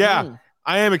here. Yeah,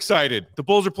 I am excited. The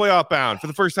Bulls are playoff bound for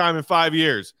the first time in 5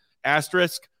 years.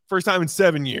 Asterisk, first time in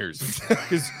 7 years.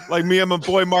 Because like me and my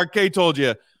boy Mark K told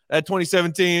you, that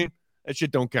 2017, that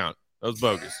shit don't count. That was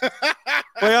bogus.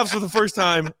 Playoffs for the first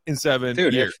time in 7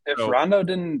 years. Dude, if Rondo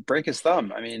didn't break his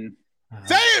thumb, I mean.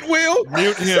 Say it, Will.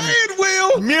 Mute him. Say it,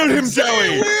 Will. Mute him,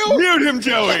 Joey. Mute him,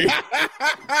 Joey. Say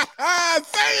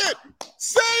it.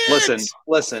 Say it.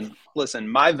 Listen.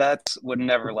 My vets would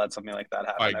never let something like that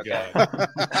happen. Okay?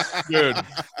 Dude,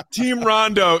 Team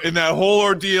Rondo in that whole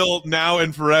ordeal now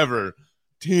and forever.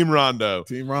 Team Rondo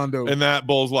in that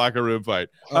Bulls locker room fight.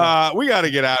 We got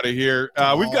to get out of here.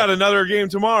 We've got another game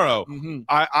tomorrow. Mm-hmm.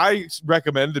 I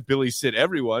recommend that Billy sit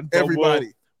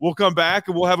everybody. We'll come back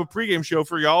and we'll have a pregame show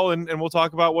for y'all, and we'll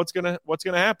talk about what's gonna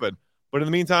happen. But in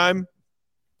the meantime,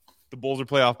 the Bulls are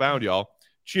playoff bound, y'all.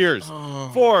 Cheers.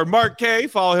 For Mark K,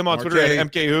 follow him on Twitter at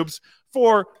MK Hoops.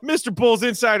 For Mr. Bulls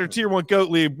Insider Tier 1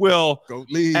 Gottlieb, Will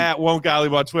at Won't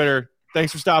Gottlieb on Twitter.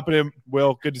 Thanks for stopping in,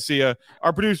 Will. Good to see you.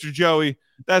 Our producer, Joey.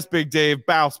 That's Big Dave.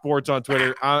 Bow Sports on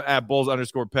Twitter. I'm at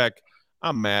Bulls_Peck.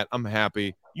 I'm Matt. I'm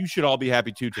happy. You should all be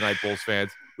happy too tonight, Bulls fans.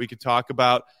 We could talk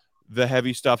about the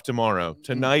heavy stuff tomorrow.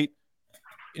 Tonight,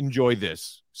 enjoy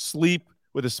this. Sleep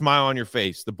with a smile on your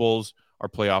face. The Bulls are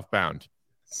playoff bound.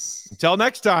 Until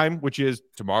next time, which is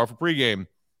tomorrow for pregame.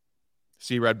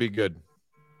 See you, Red. Be good.